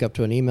 and I wake up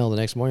to an email the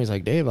next morning. He's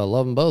like, Dave, I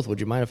love them both. Would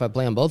you mind if I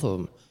play on both of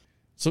them?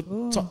 So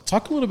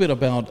talk a little bit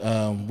about,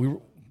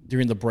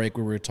 during the break,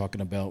 we were talking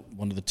about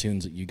one of the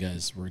tunes that you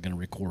guys were going to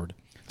record.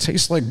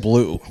 Tastes Like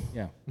Blue.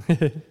 Yeah.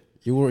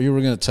 You were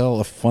going to tell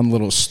a fun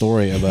little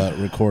story about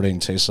recording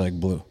Tastes Like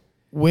Blue.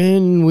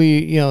 When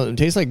we,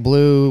 Tastes Like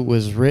Blue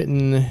was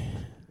written,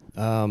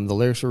 the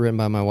lyrics were written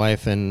by my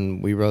wife,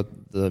 and we wrote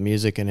the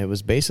music, and it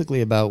was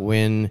basically about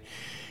when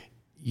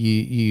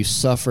you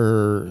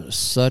suffer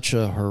such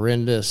a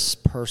horrendous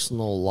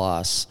personal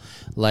loss,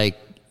 like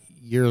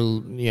you're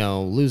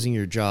losing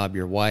your job,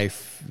 your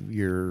wife,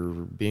 you're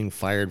being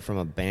fired from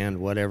a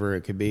band, whatever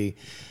it could be,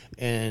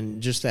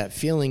 and just that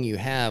feeling you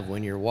have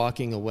when you're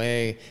walking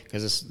away,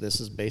 because this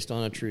is based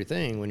on a true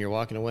thing, when you're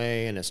walking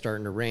away and it's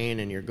starting to rain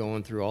and you're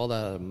going through all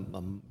the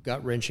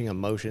gut-wrenching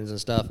emotions and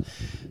stuff.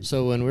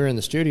 So when we were in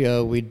the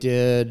studio, we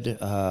did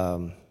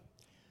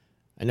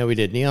I know we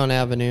did Neon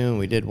Avenue, and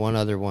we did one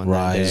other one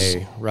that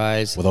day.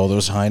 Rise. With all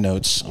those high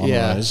notes on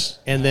Rise.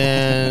 And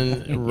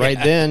then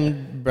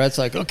then, Brett's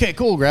like, okay,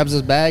 cool, grabs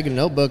his bag and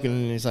notebook,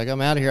 and he's like,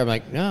 I'm out of here. I'm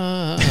like,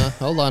 no,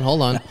 hold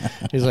on.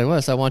 He's like,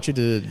 Wes, I want you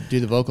to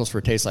do the vocals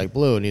for Taste Like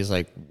Blue. And he's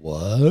like,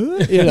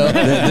 what?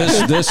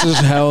 This is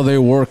how they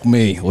work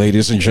me,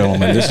 ladies and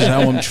gentlemen. This is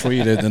how I'm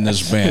treated in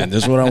this band.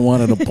 This is what I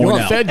wanted to point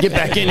out. Fed, get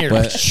back in here.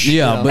 That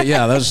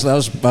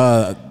was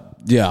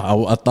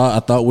I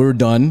thought we were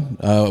done.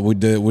 We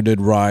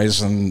did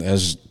Rise, and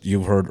as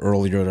you heard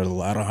earlier, there's a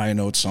lot of high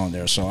notes on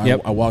there. So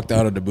I walked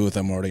out of the booth.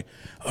 I'm already,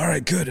 all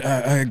right, good.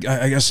 I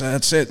guess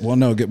that's it. Well,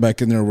 no, get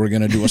back in there. We're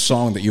gonna do a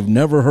song that you've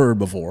never heard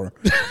before,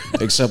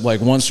 except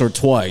like once or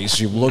twice.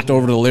 You've looked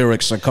over the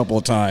lyrics a couple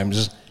of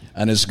times,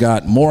 and it's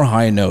got more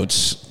high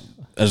notes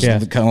as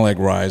kind of like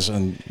Rise,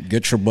 and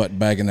get your butt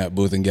back in that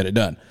booth and get it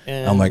done.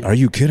 And I'm like, are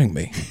you kidding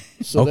me?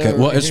 So okay,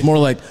 well, it's more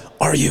like,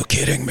 are you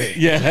kidding me?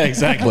 Yeah,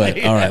 exactly.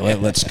 But all right,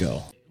 let's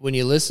go. When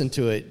you listen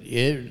to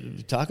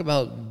it, talk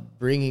about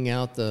bringing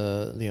out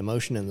the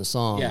emotion in the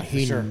song. Yeah,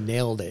 he sure.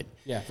 nailed it.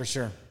 Yeah, for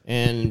sure.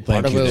 And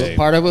part of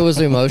it was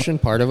the emotion.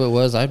 Part of it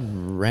was I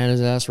ran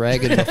his ass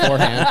ragged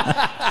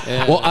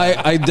beforehand. Well,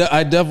 I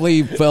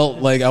definitely felt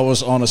like I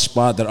was on a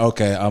spot that,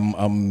 okay,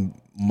 I'm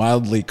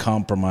mildly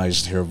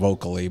compromised here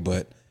vocally,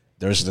 but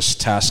there's this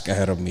task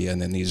ahead of me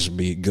and it needs to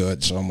be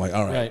good. So I'm like,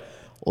 all right.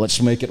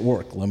 Let's make it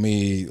work. Let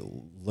me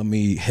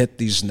hit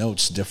these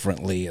notes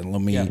differently, and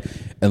let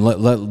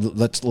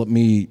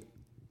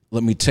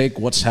me take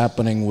what's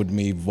happening with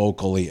me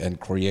vocally and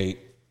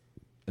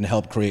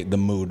help create the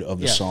mood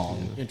of the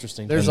song.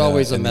 Interesting. There's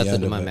always a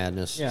method to my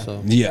madness. Yeah.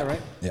 So.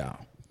 Yeah.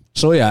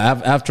 So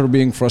after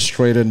being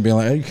frustrated and being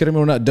like, "Are you kidding me?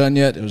 We're not done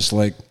yet." It was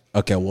like,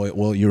 okay,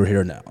 well, you're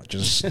here now.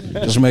 Just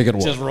make it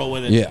work. Just roll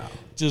with it. Yeah.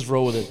 Just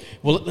roll with it.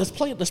 Well, let's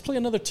play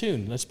another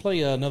tune. Let's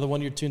play another one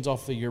of your tunes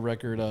off of your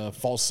record,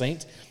 False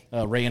Saint.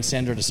 Ray and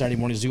Sandra, the Saturday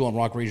Morning Zoo on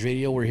Rock Rage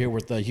Radio. We're here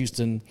with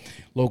Houston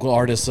local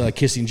artist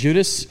Kissing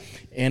Judas.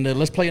 And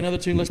let's play another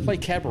tune. Let's play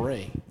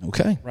Cabaret.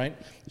 Okay. Right?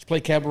 Let's play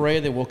Cabaret,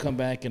 then we'll come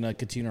back and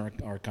continue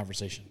our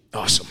conversation.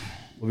 Awesome.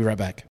 We'll be right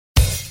back.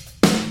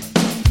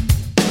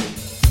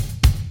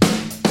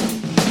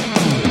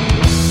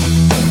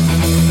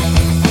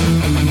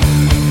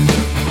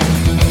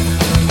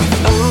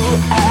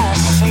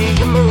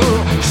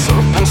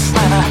 Surfing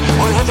slider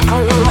with a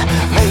crew,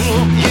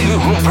 made you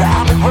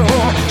private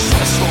room,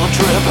 sexual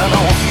dripping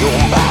off your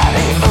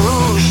body.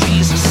 Oh,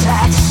 she's a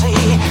sight to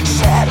see,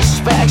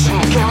 satisfaction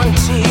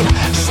guaranteed.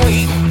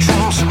 Sweet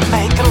dreams of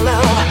making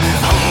love,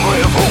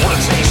 hungry for the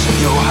taste of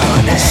your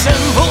honey.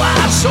 Sinful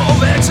eyes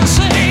of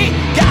ecstasy,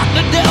 got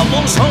the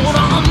devil's hold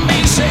on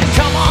me. Say,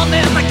 come on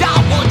in, I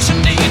got what you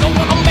need. I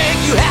wanna make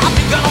you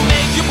happy, gonna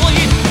make you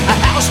bleed. A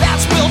house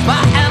that's built by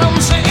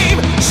Adam's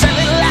Eve,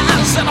 selling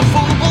lies and a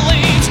fool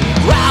believes.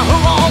 Right or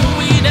wrong,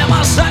 we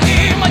never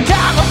same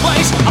kind of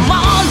place. I'm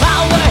on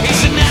my way.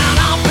 So now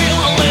I feel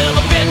a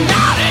little bit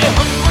naughty,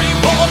 hungry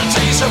for the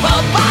taste of a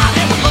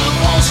body. When love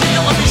won't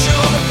heal, I'll be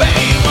sure to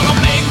pay. When I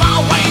make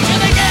my way to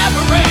the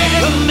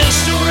cabaret, the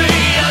mystery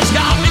has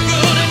got me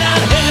good, and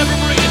that heavy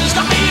breeze has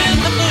got me in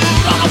the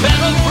mood. On a bed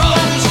of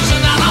roses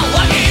and that I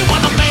lay. When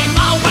I make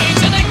my way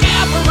to the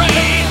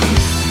cabaret.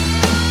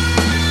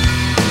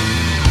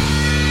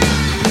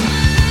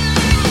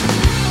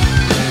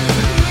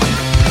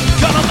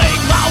 Gonna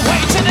make my way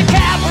to the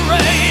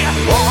cabaret.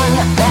 One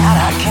that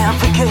I can't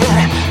forget,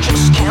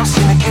 just can't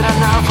seem to get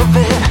enough of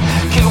it.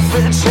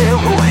 Cupid's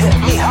arrow hit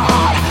me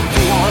hard,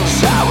 feeling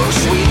sour,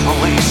 sweet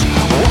release.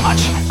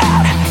 Watch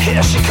out,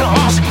 here she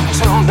comes.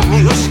 Turn the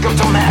music up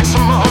to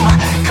maximum.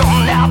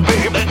 Come now,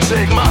 baby,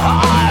 take my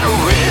heart,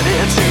 ready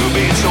to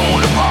be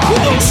torn apart.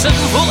 With those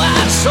sinful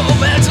eyes so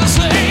bad to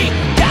see,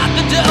 got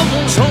the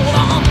devil's hold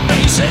on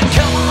me. Say,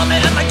 come on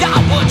in, I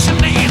got what you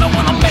need. I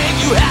wanna make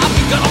you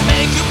happy, gonna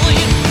make you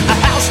bleed. A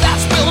house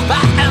that's built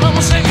by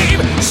Adam's Eve,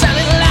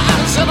 selling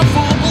lies and a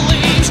fool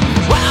believes.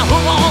 Right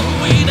or wrong,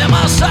 we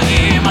never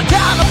same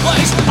kind of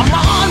place. I'm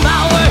on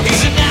my way.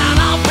 So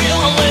now I feel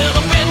a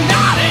little bit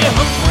naughty,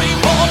 hungry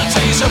for the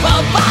taste of a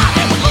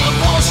body. When love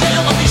won't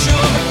sell, I'll be sure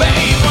to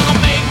pay. When I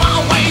make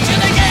my way to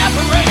the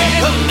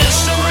cabaret, the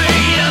mystery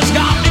has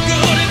got me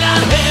good, and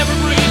that heavy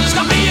breeze has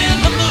got me in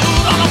the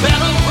mood. On a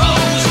bed of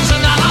roses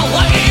and that I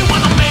lay.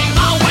 When I make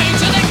my way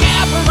to the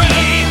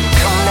cabaret.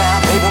 Come now,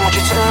 baby, won't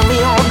you turn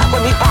me on?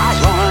 Let me buy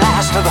your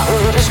last till the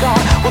hood is gone.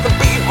 With the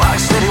beat rock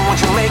steady,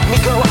 won't you make me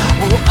go?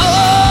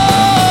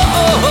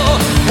 Oh,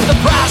 if the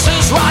price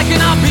is right, can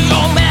I be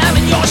your man?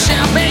 And your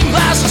champagne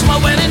glass is my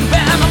wedding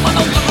band. I'm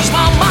gonna lose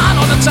my mind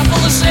on the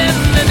temple of sin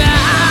tonight.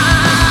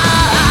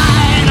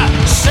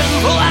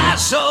 Simple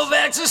acts of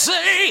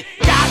ecstasy,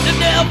 got the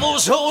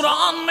devil's hold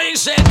on me.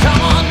 Said,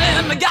 come on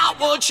in, I got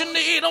what you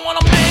need. I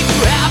wanna make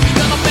you happy,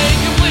 gonna make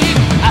you bleed.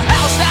 A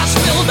house that's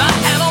built by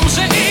Adam's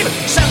Eve,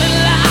 selling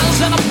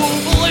lies and a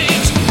fool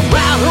believes.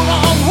 Right or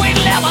wrong, we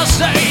never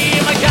say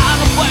my kind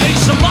of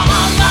place. I'm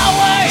on my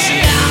way.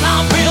 And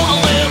I feel a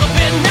little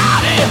bit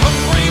naughty,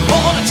 hungry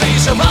for the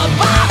taste of a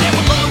body.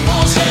 When love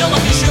won't sell, I'll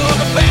be sure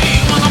to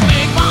pay. When I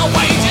make my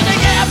way to the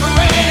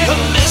cabaret, the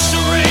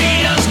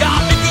mystery has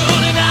got me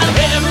good, and that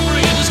heavy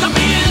breeze has got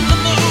me in the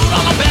mood.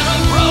 On a bed of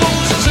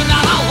roses and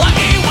that I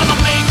lay. When I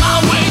make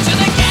my way to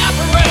the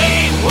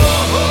cabaret.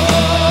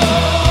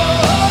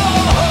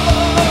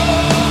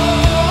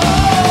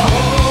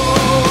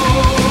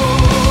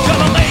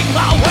 Gonna make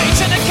my way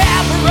to the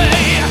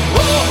cabaret.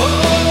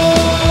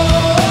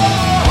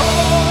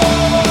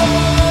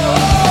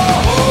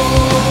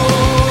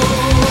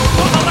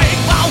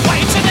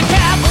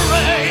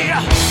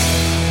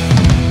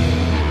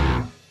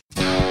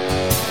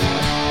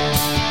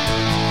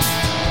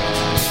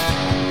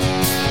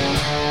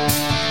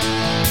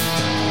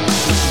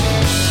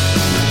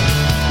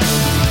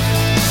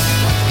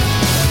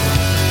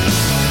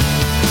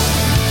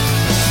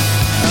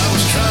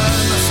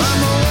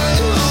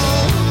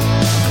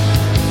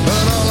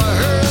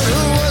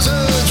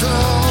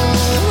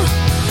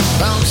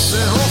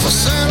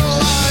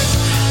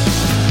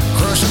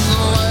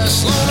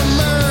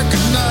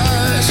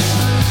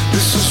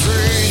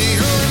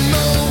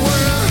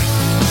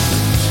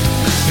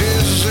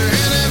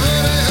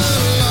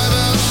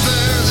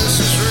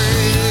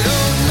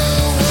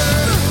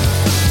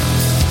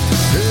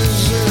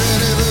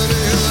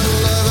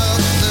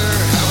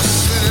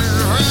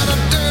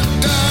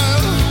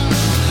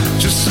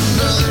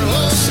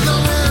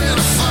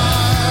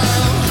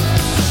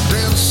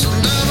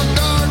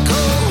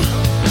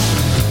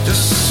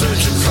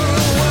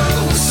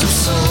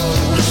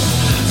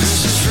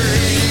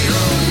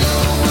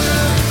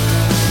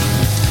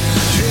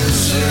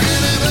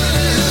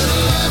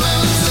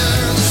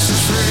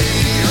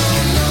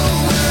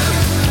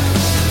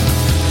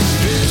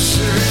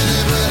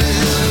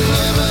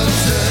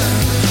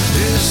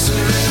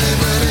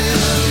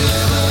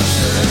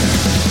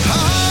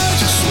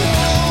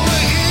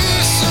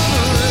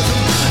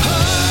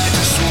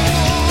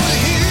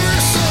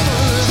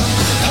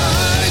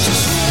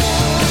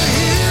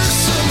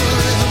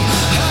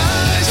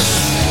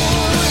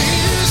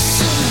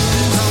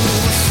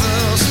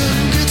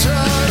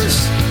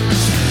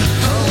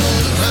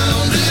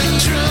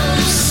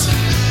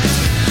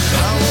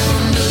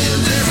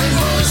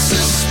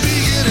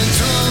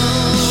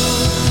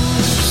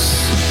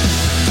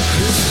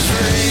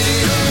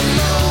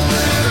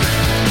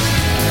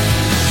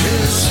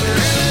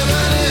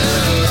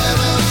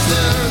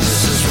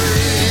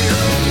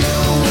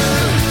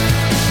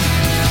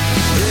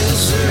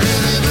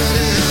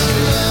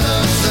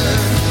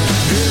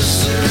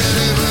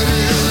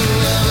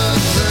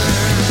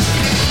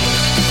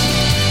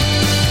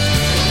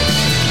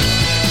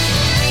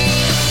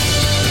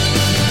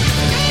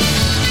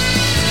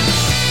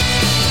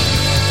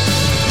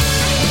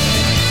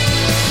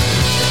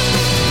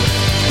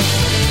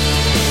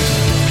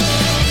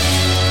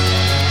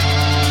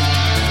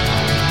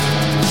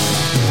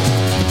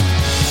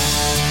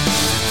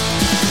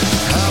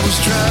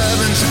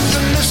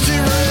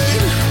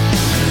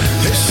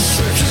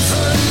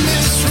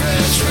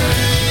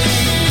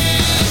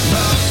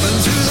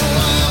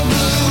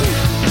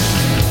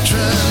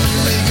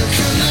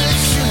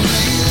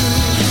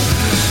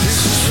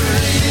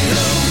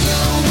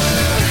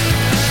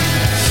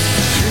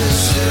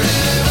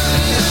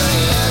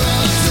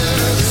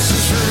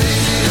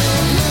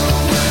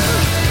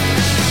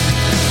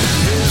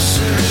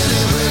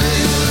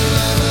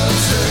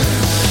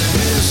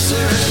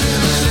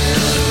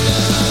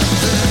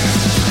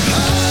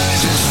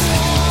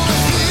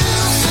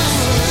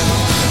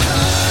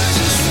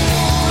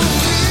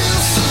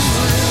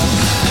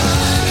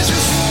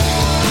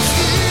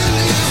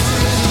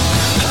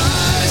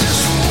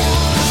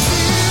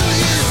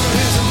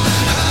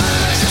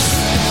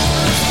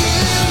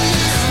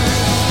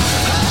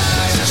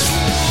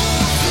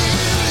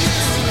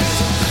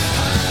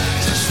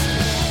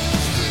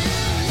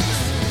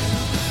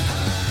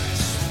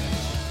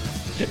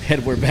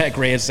 And we're back,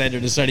 Ray and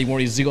Sandra, the Saturday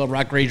Morning Zoo on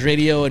Rock Rage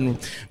Radio, and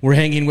we're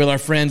hanging with our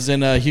friends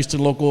and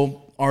Houston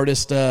local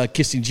artist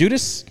Kissing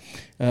Judas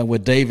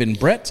with Dave and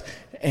Brett.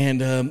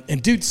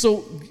 And dude,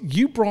 so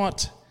you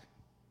brought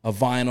a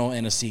vinyl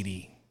and a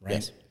CD, right?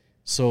 Yes.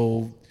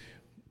 So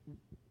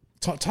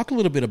talk a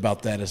little bit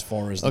about that as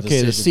far as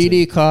the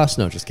CD cost.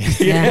 No, just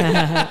kidding.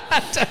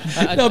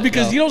 No,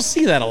 because you don't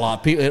see that a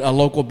lot. A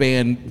local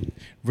band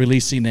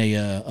releasing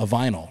a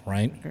vinyl,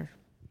 right?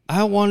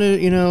 I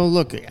wanted,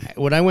 look,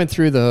 when I went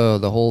through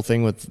the whole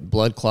thing with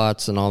blood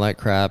clots and all that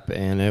crap,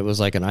 and it was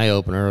like an eye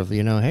opener of,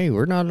 hey,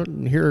 we're not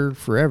here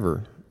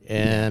forever.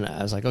 And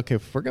I was like, okay,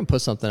 if we're going to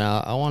put something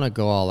out, I want to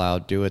go all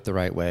out, do it the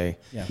right way.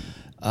 Yeah.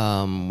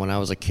 When I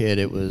was a kid,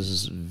 it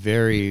was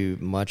very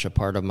much a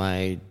part of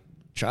my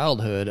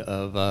childhood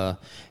of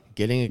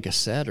getting a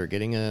cassette or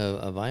getting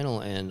a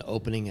vinyl and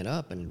opening it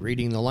up and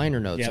reading the liner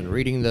notes and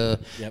reading the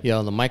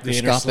the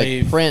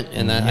microscopic print,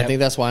 and I think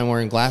that's why I'm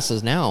wearing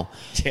glasses now.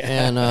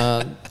 And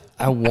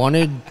I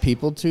wanted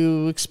people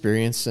to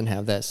experience and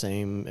have that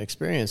same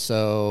experience.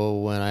 So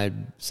when I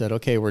said,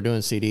 okay, we're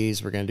doing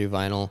CDs, we're going to do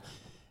vinyl,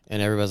 and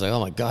everybody's like,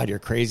 oh my God, you're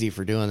crazy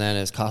for doing that,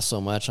 it's cost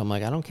so much. I'm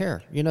like, I don't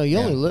care. You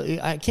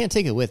only I can't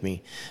take it with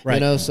me.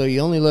 Right. So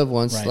you only live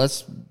once. Right.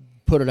 Let's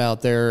put it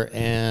out there,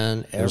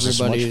 and everybody's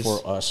as much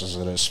for us as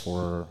it is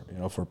for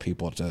for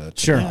people to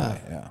sure.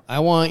 Yeah. I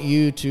want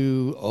you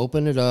to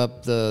open it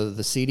up.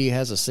 The CD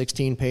has a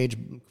 16-page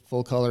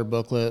full color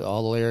booklet,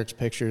 all the lyrics,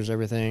 pictures,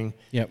 everything.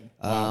 Yep.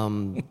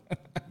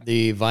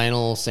 The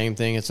vinyl, same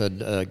thing. It's a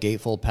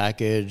gatefold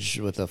package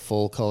with a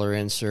full color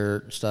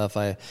insert stuff.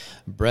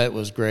 Brett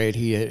was great.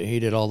 He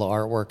did all the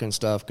artwork and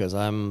stuff because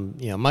I'm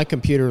my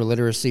computer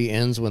literacy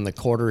ends when the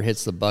quarter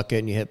hits the bucket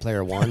and you hit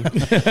player one.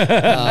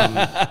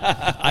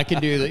 I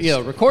can do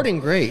the recording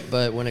great,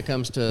 but when it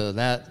comes to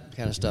that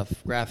kind of stuff,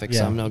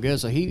 graphics, I'm no good.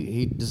 So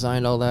he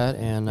designed all that,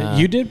 and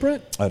you did,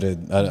 Brett? I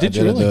did. I did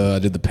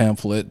the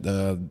pamphlet.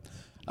 The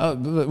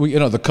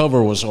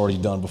cover was already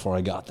done before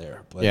I got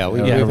there. But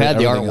we've had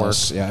the artwork.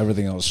 Else,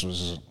 everything else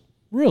was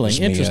really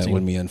interesting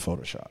with me in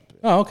Photoshop.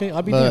 Oh, okay.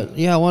 I'll be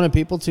there. I wanted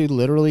people to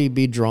literally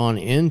be drawn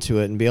into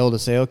it and be able to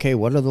say, okay,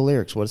 what are the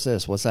lyrics? What's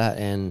this? What's that?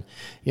 And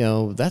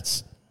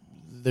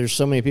there's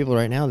so many people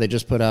right now. They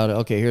just put out,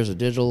 okay, here's a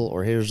digital,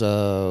 or here's a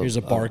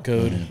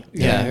barcode.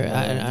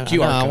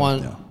 QR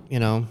code.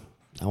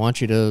 I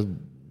want you to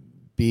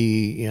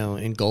be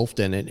engulfed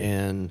in it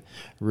and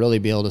really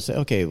be able to say,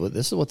 okay, well,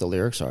 this is what the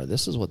lyrics are,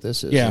 this is what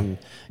this is. And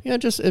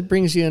it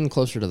brings you in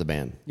closer to the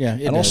band.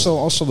 And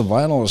also the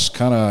vinyl is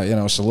kind of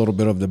it's a little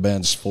bit of the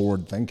band's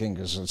forward thinking,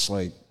 because it's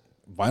like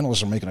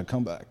vinyls are making a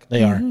comeback.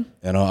 They are.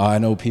 I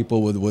know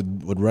people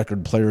with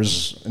record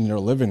players in their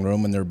living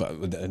room, and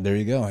there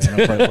you go,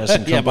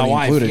 pressing company my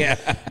wife included.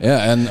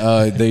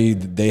 And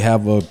they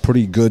have a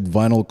pretty good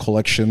vinyl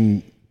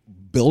collection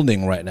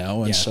building right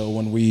now, and so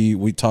when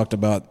we talked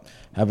about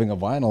having a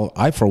vinyl,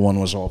 I for one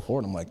was all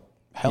for it. I'm like,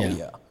 hell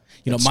yeah.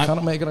 It's kind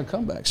of making a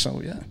comeback.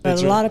 So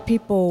But a lot of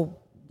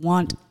people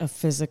want a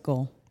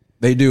physical.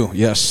 They do.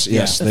 Yes, they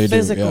do.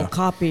 Physical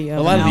copy of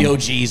a lot of the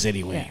OGs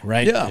anyway,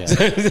 right? Yeah.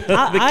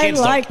 I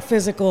like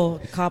physical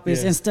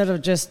copies instead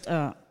of just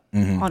on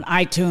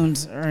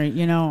iTunes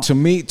or To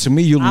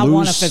me, you lose. I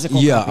want a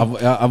physical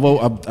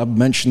copy. I've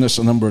mentioned this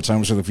a number of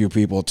times with a few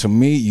people. To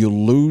me, you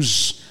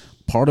lose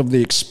part of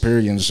the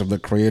experience of the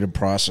creative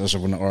process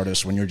of an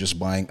artist when you're just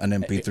buying an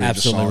MP3 of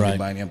the song, you're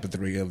buying an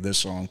MP3 of this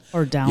song.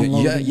 Or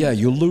downloading.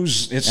 You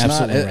lose. It's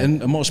absolutely not,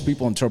 and most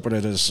people interpret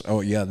it as,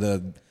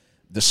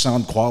 the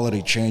sound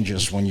quality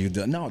changes when you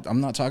do. No,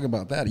 I'm not talking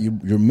about that.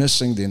 You're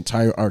missing the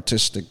entire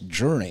artistic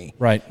journey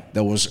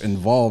that was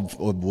involved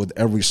with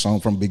every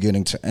song from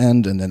beginning to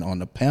end, and then on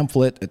the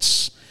pamphlet,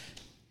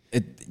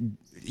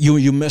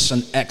 you miss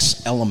an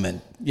X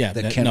element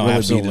that can't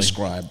really be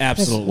described.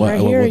 Absolutely.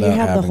 Right here, you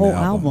have the whole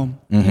album.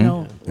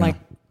 Like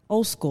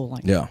old school.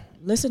 Like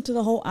listen to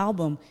the whole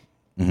album.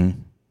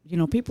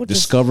 People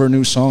discover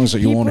new songs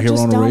that you won't hear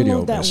on the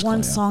radio. That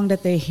one song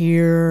that they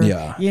hear.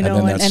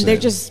 And they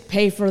just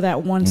pay for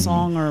that one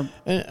song.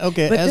 But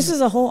this is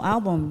a whole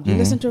album. You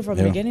listen to it from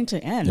beginning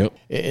to end. Yep.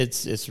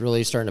 It's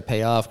really starting to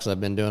pay off because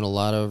I've been doing a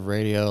lot of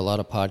radio, a lot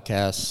of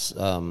podcasts.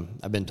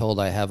 I've been told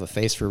I have a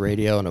face for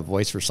radio and a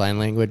voice for sign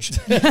language.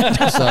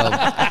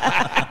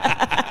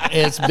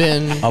 It's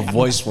been a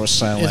voice for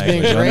sign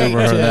language. It's been great I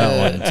never heard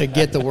that one. To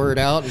get the word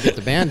out and get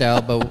the band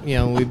out. But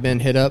we've been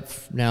hit up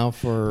now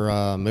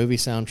for movie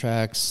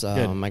soundtracks.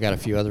 I got a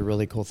few other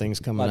really cool things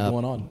coming up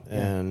going on,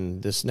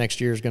 and this next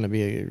year is going to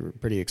be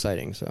pretty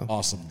exciting. So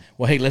awesome.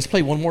 Well, hey, let's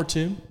play one more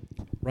tune,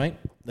 right?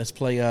 Let's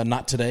play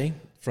 "Not Today"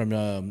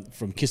 from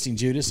Kissing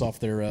Judas off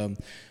their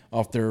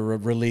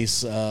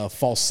release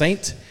 "False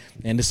Saint."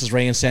 And this is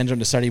Ray and Sandra on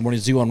the Saturday Morning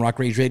Zoo on Rock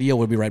Rage Radio.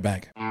 We'll be right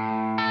back.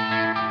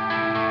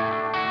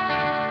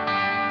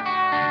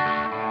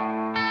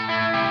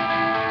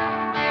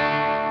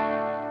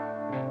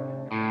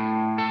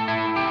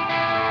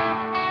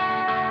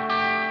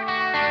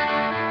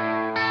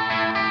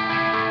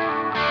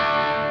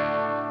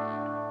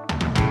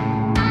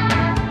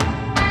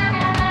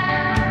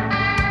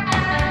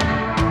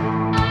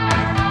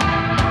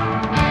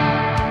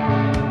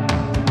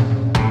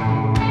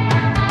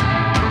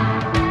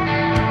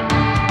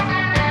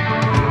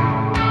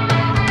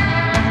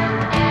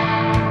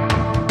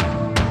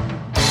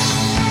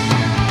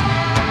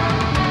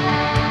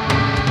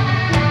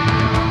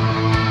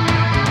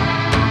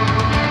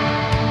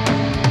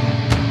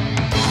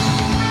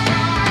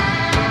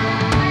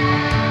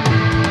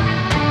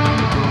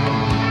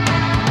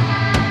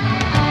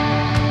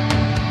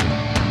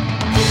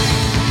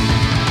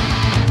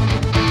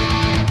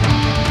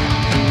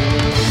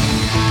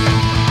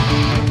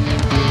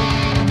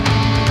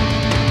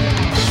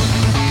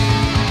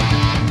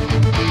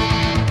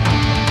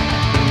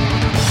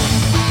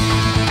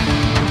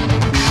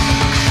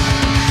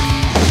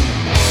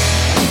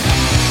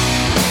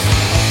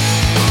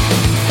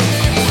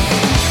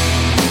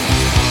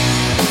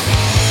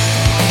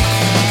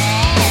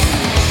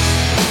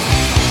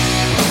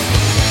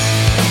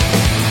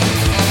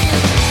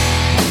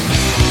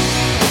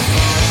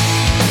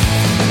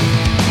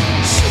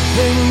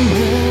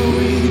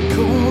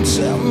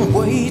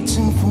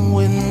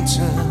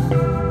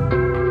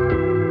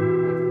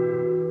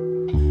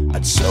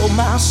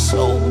 my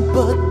soul,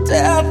 but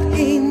death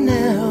he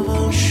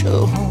never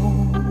shows.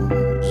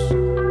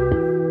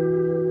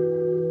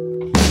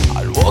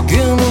 I'd walk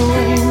in the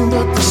rain,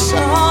 but the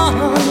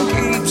sun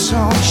keeps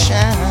on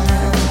shining.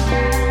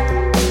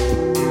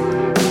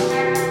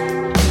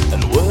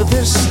 And where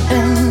this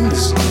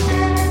ends,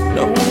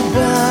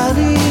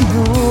 nobody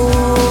knows.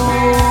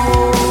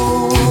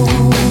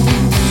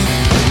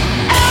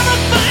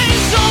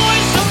 Everything's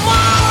always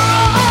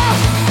tomorrow,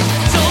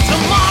 till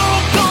tomorrow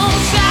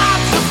comes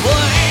out to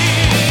play.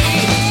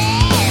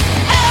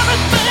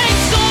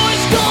 Everything's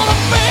always gonna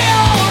be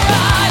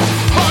alright,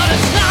 but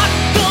it's not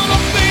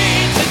gonna be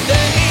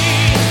today,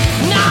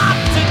 not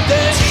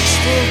today. Taste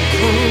the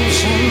clothes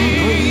and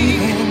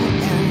breathing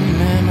in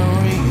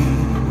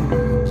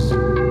memories.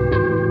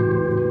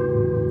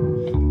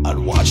 I'd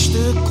watch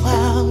the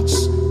clouds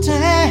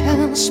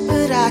dance,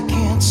 but I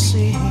can't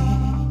see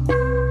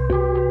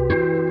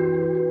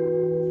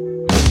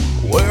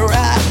where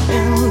I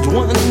end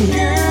when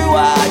you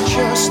are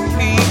just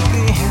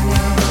beginning,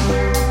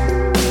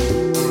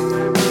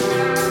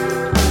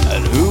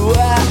 and who I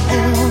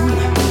am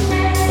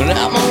when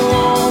I'm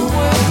alone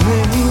with me.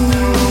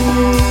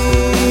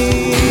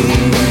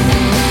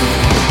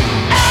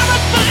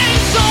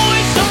 Everything's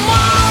always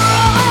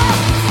tomorrow,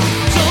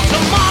 till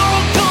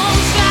tomorrow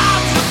comes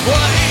out to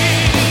play.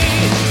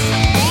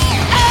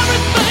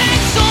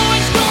 Everything's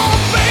always gonna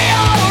be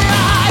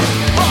alright,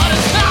 but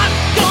it's not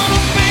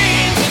gonna be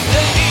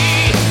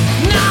today,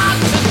 not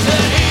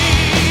today.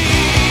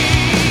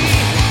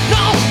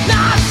 No,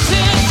 not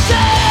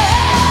today.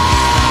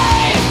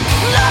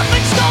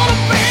 Nothing's gonna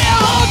be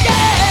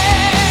okay,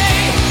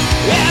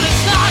 and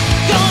it's not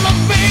gonna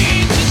be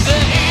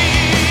today.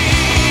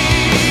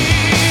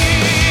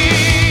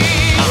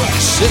 I'm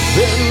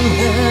sipping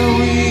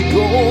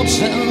marigolds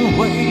and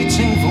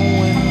waiting for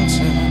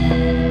winter.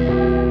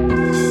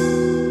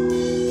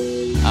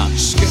 I'm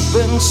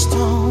skipping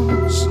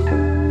stones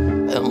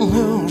and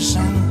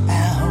losing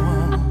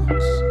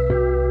hours.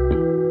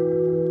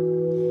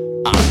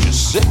 I'm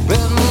just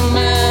sipping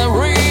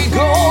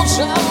marigolds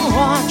and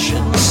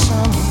watching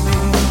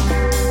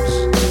sunbeams.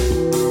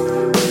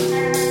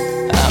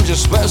 I'm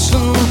just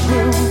passing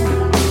through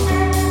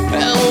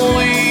and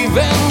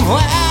leaving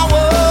flowers.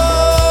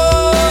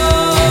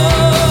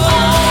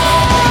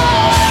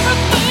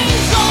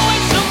 Everything's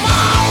always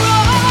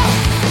tomorrow,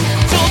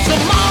 till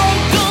tomorrow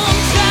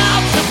comes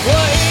out to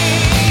play.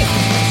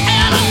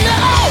 And I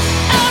know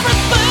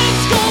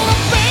everything's gonna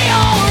be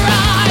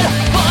alright,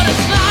 but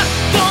it's not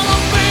gonna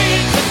be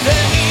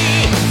today,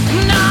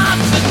 not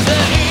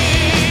today.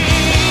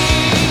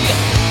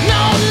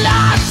 No,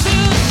 not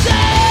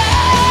today,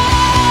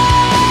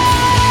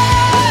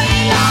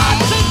 not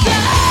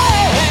today.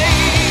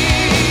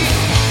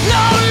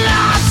 No,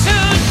 not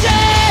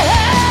today.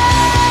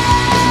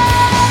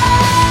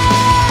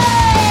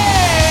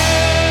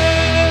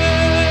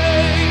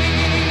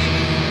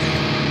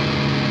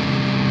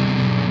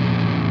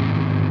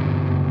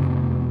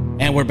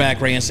 And we're back,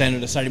 Ray and Sandra,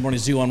 the Saturday Morning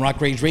Zoo on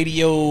Rock Rage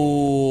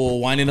Radio,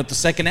 winding up the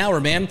second hour,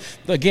 man.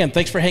 Again,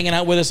 thanks for hanging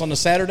out with us on the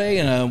Saturday,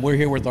 and we're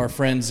here with our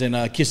friends in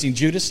Kissing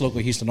Judas,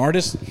 local Houston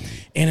artists.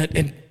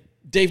 And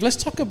Dave, let's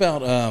talk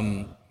about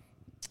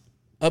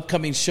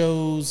upcoming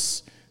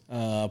shows,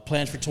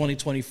 plans for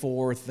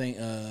 2024,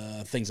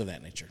 things of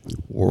that nature.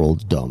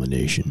 World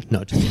domination.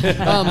 No, just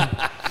kidding.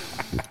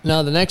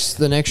 No, the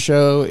next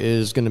show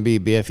is going to be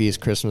BFE's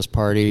Christmas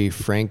party.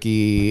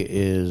 Frankie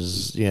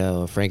is,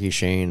 Frankie,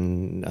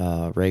 Shane,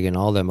 Reagan,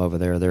 all them over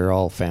there. They're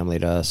all family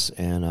to us,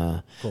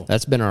 and cool.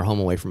 That's been our home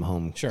away from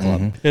home. Sure.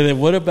 Mm-hmm. And then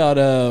what about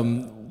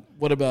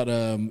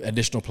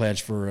additional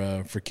plans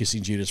for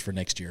Kissing Judas for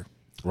next year?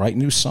 Write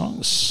new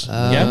songs,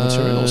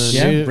 materials.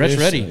 Yeah, Brett's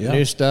ready.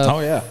 New stuff.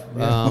 Oh yeah.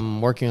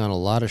 Working on a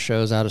lot of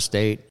shows out of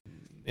state.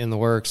 In the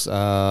works.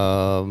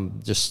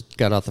 Just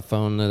got off the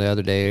phone the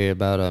other day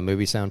about a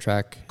movie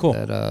soundtrack. Cool.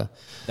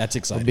 That's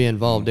exciting. We'll be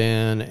involved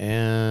in,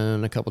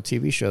 and a couple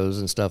TV shows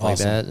and stuff like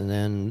that. And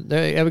then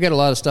we got a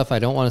lot of stuff I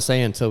don't want to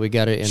say until we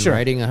got it in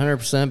writing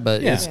 100%.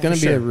 But it's going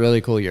to be a really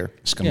cool year.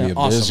 It's going to be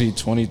a busy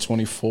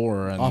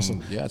 2024. And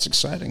awesome. Yeah, it's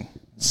exciting.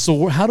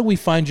 So how do we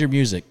find your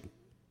music?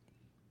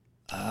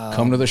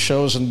 Come to the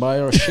shows and buy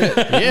our shit.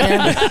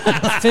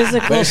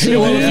 Physical CDs.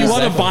 If you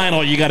want a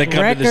vinyl, you got to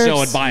come to the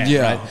show and buy it.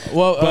 Yeah. Right?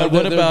 Well, but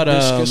what about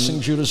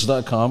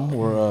KissingJudas.com,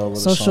 where the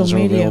songs are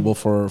available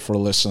for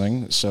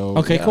listening. So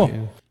okay, cool.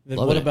 Then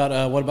what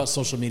about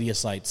social media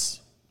sites?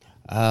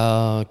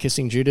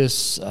 Kissing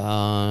Judas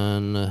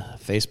on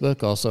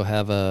Facebook. Also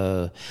have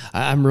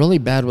I'm really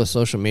bad with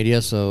social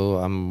media, so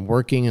I'm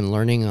working and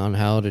learning on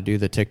how to do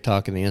the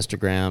TikTok and the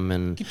Instagram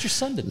and get your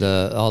son to do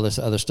all this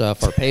other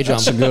stuff. Our page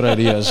That's on some good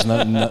ideas.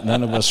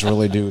 None of us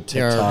really do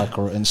TikTok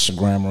or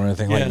Instagram or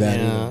anything like that.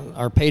 Yeah.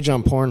 Our page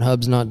on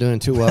Pornhub's not doing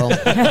too well.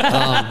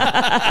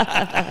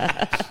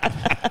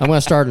 I'm going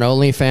to start an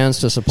OnlyFans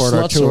to support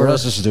our tour.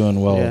 Sluts is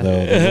doing well,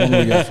 though. The one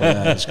we got for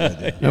that is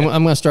good. I'm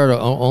going to start an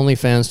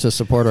OnlyFans to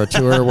support our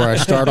tour, where I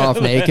start off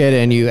naked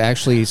and you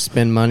actually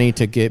spend money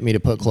to get me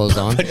to put clothes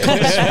on.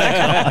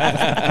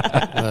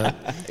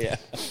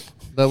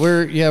 But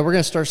we're going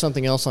to start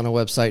something else on a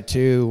website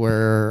too,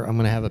 where I'm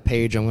going to have a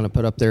page I'm going to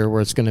put up there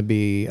where it's going to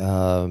be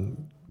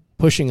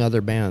pushing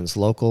other bands,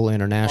 local,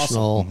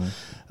 international,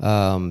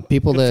 awesome.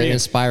 People that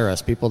inspire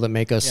us, people that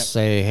make us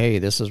say, hey,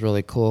 this is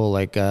really cool.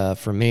 Like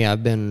for me,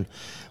 I've been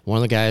one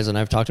of the guys, and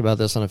I've talked about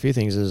this on a few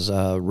things, is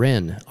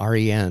Ren,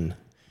 R-E-N,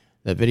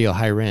 that video,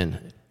 Hi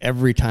Ren.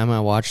 Every time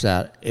I watch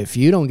that, if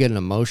you don't get an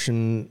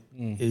emotion,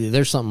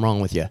 there's something wrong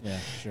with you. Yeah,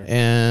 sure.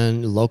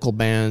 And local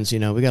bands, we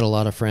got a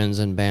lot of friends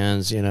in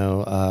bands,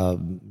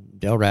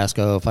 Del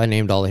Rasco. If I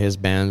named all of his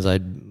bands,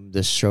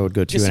 this show would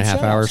go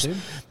 2.5 hours.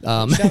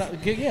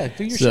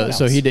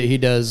 So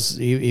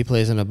he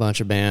plays in a bunch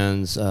of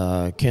bands.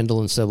 Kendall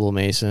and Sybil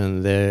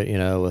Mason,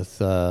 there,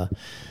 with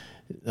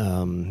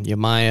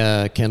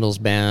Yamaya, Kendall's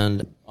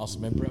band.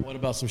 Awesome. And Brett, what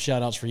about some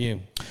shout outs for you?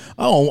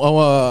 I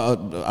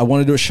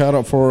want to do a shout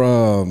out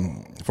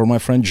for my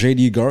friend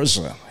JD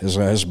Garza.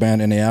 His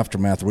band In the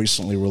Aftermath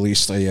recently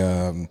released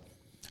a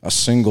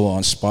single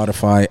on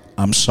Spotify.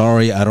 I'm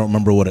sorry, I don't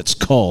remember what it's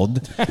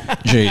called,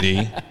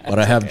 JD, but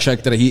I have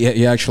checked it.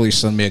 He actually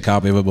sent me a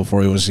copy of it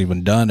before it was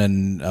even done,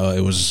 and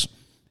it was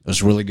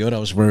really good. I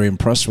was very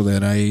impressed with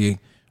it. I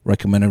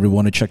recommend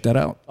everyone to check that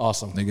out.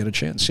 Awesome. They get a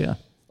chance, yeah.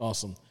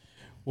 Awesome.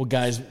 Well,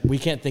 guys, we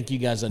can't thank you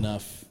guys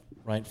enough,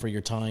 right, for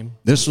your time.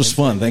 This was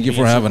fun. Thank you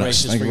for having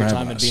us. Thank you for your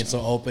time and being so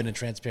open and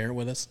transparent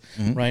with us,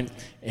 right?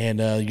 And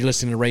you're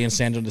listening to Ray and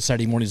Sandra, the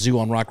Saturday Morning Zoo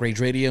on Rock Rage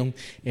Radio,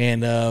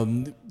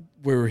 and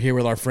we're here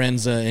with our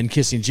friends in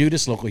Kissing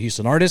Judas, local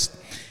Houston artist,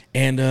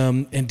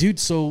 and dude,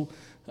 so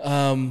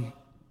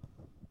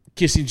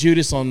Kissing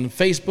Judas on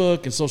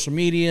Facebook and social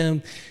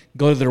media.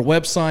 Go to their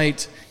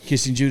website,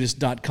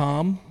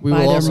 kissingjudas.com. We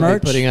will also be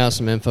putting out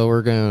some info.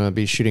 We're going to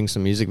be shooting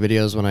some music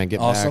videos when I get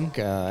back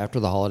after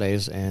the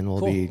holidays, and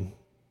we'll be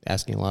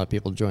asking a lot of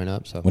people to join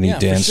up. So we need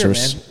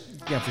dancers.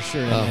 For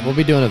sure. We'll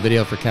be doing a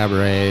video for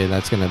Cabaret.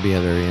 That's going to be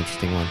a very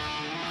interesting one.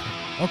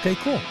 Okay,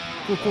 cool.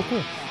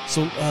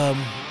 So,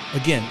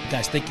 again,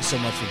 guys, thank you so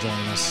much for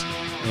joining us.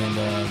 And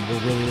we're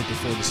really looking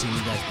forward to seeing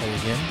you guys play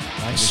again.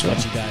 Right? We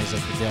got you guys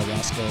at the Del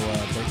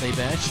Roscoe birthday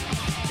bash.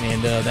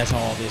 And that's how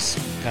all this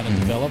kind of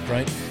developed,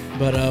 right?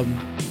 But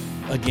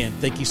again,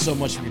 thank you so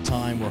much for your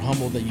time. We're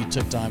humbled that you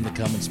took time to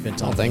come and spend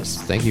time with us.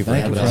 Thank you for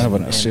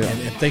having us.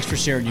 And thanks for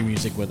sharing your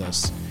music with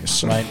us.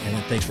 Yes, right?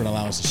 And thanks for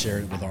allowing us to share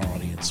it with our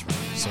audience. Right?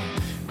 So,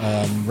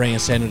 Ray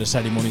and Sandra, the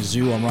Saturday Morning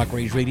Zoo on Rock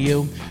Rage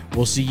Radio.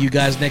 We'll see you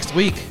guys next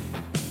week.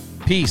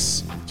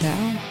 Peace.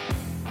 Ciao.